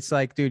bag, but it's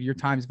like, dude, your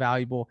time's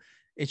valuable.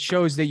 It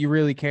shows that you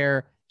really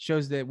care.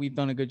 Shows that we've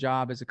done a good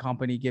job as a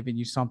company, giving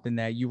you something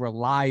that you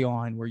rely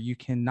on, where you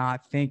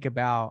cannot think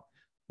about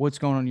what's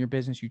going on in your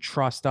business. You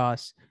trust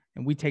us,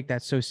 and we take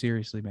that so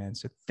seriously, man.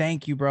 So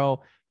thank you,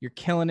 bro. You're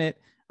killing it.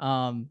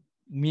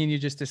 Me and you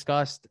just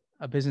discussed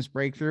a business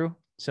breakthrough.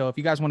 So if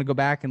you guys want to go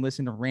back and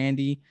listen to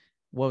Randy,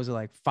 what was it,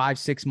 like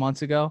 5-6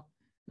 months ago?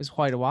 It was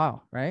quite a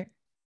while, right?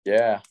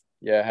 Yeah.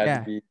 It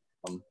had to be.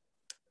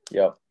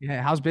 Yep.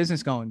 Yeah. How's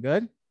business going?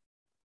 Good?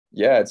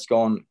 Yeah, it's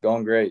going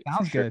great.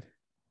 Sounds good.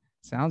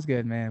 Sounds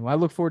good, man. Well, I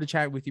look forward to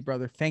chatting with you,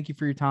 brother. Thank you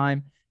for your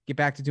time. Get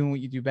back to doing what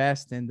you do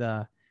best, and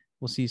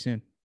we'll see you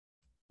soon.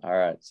 All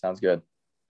right. Sounds good.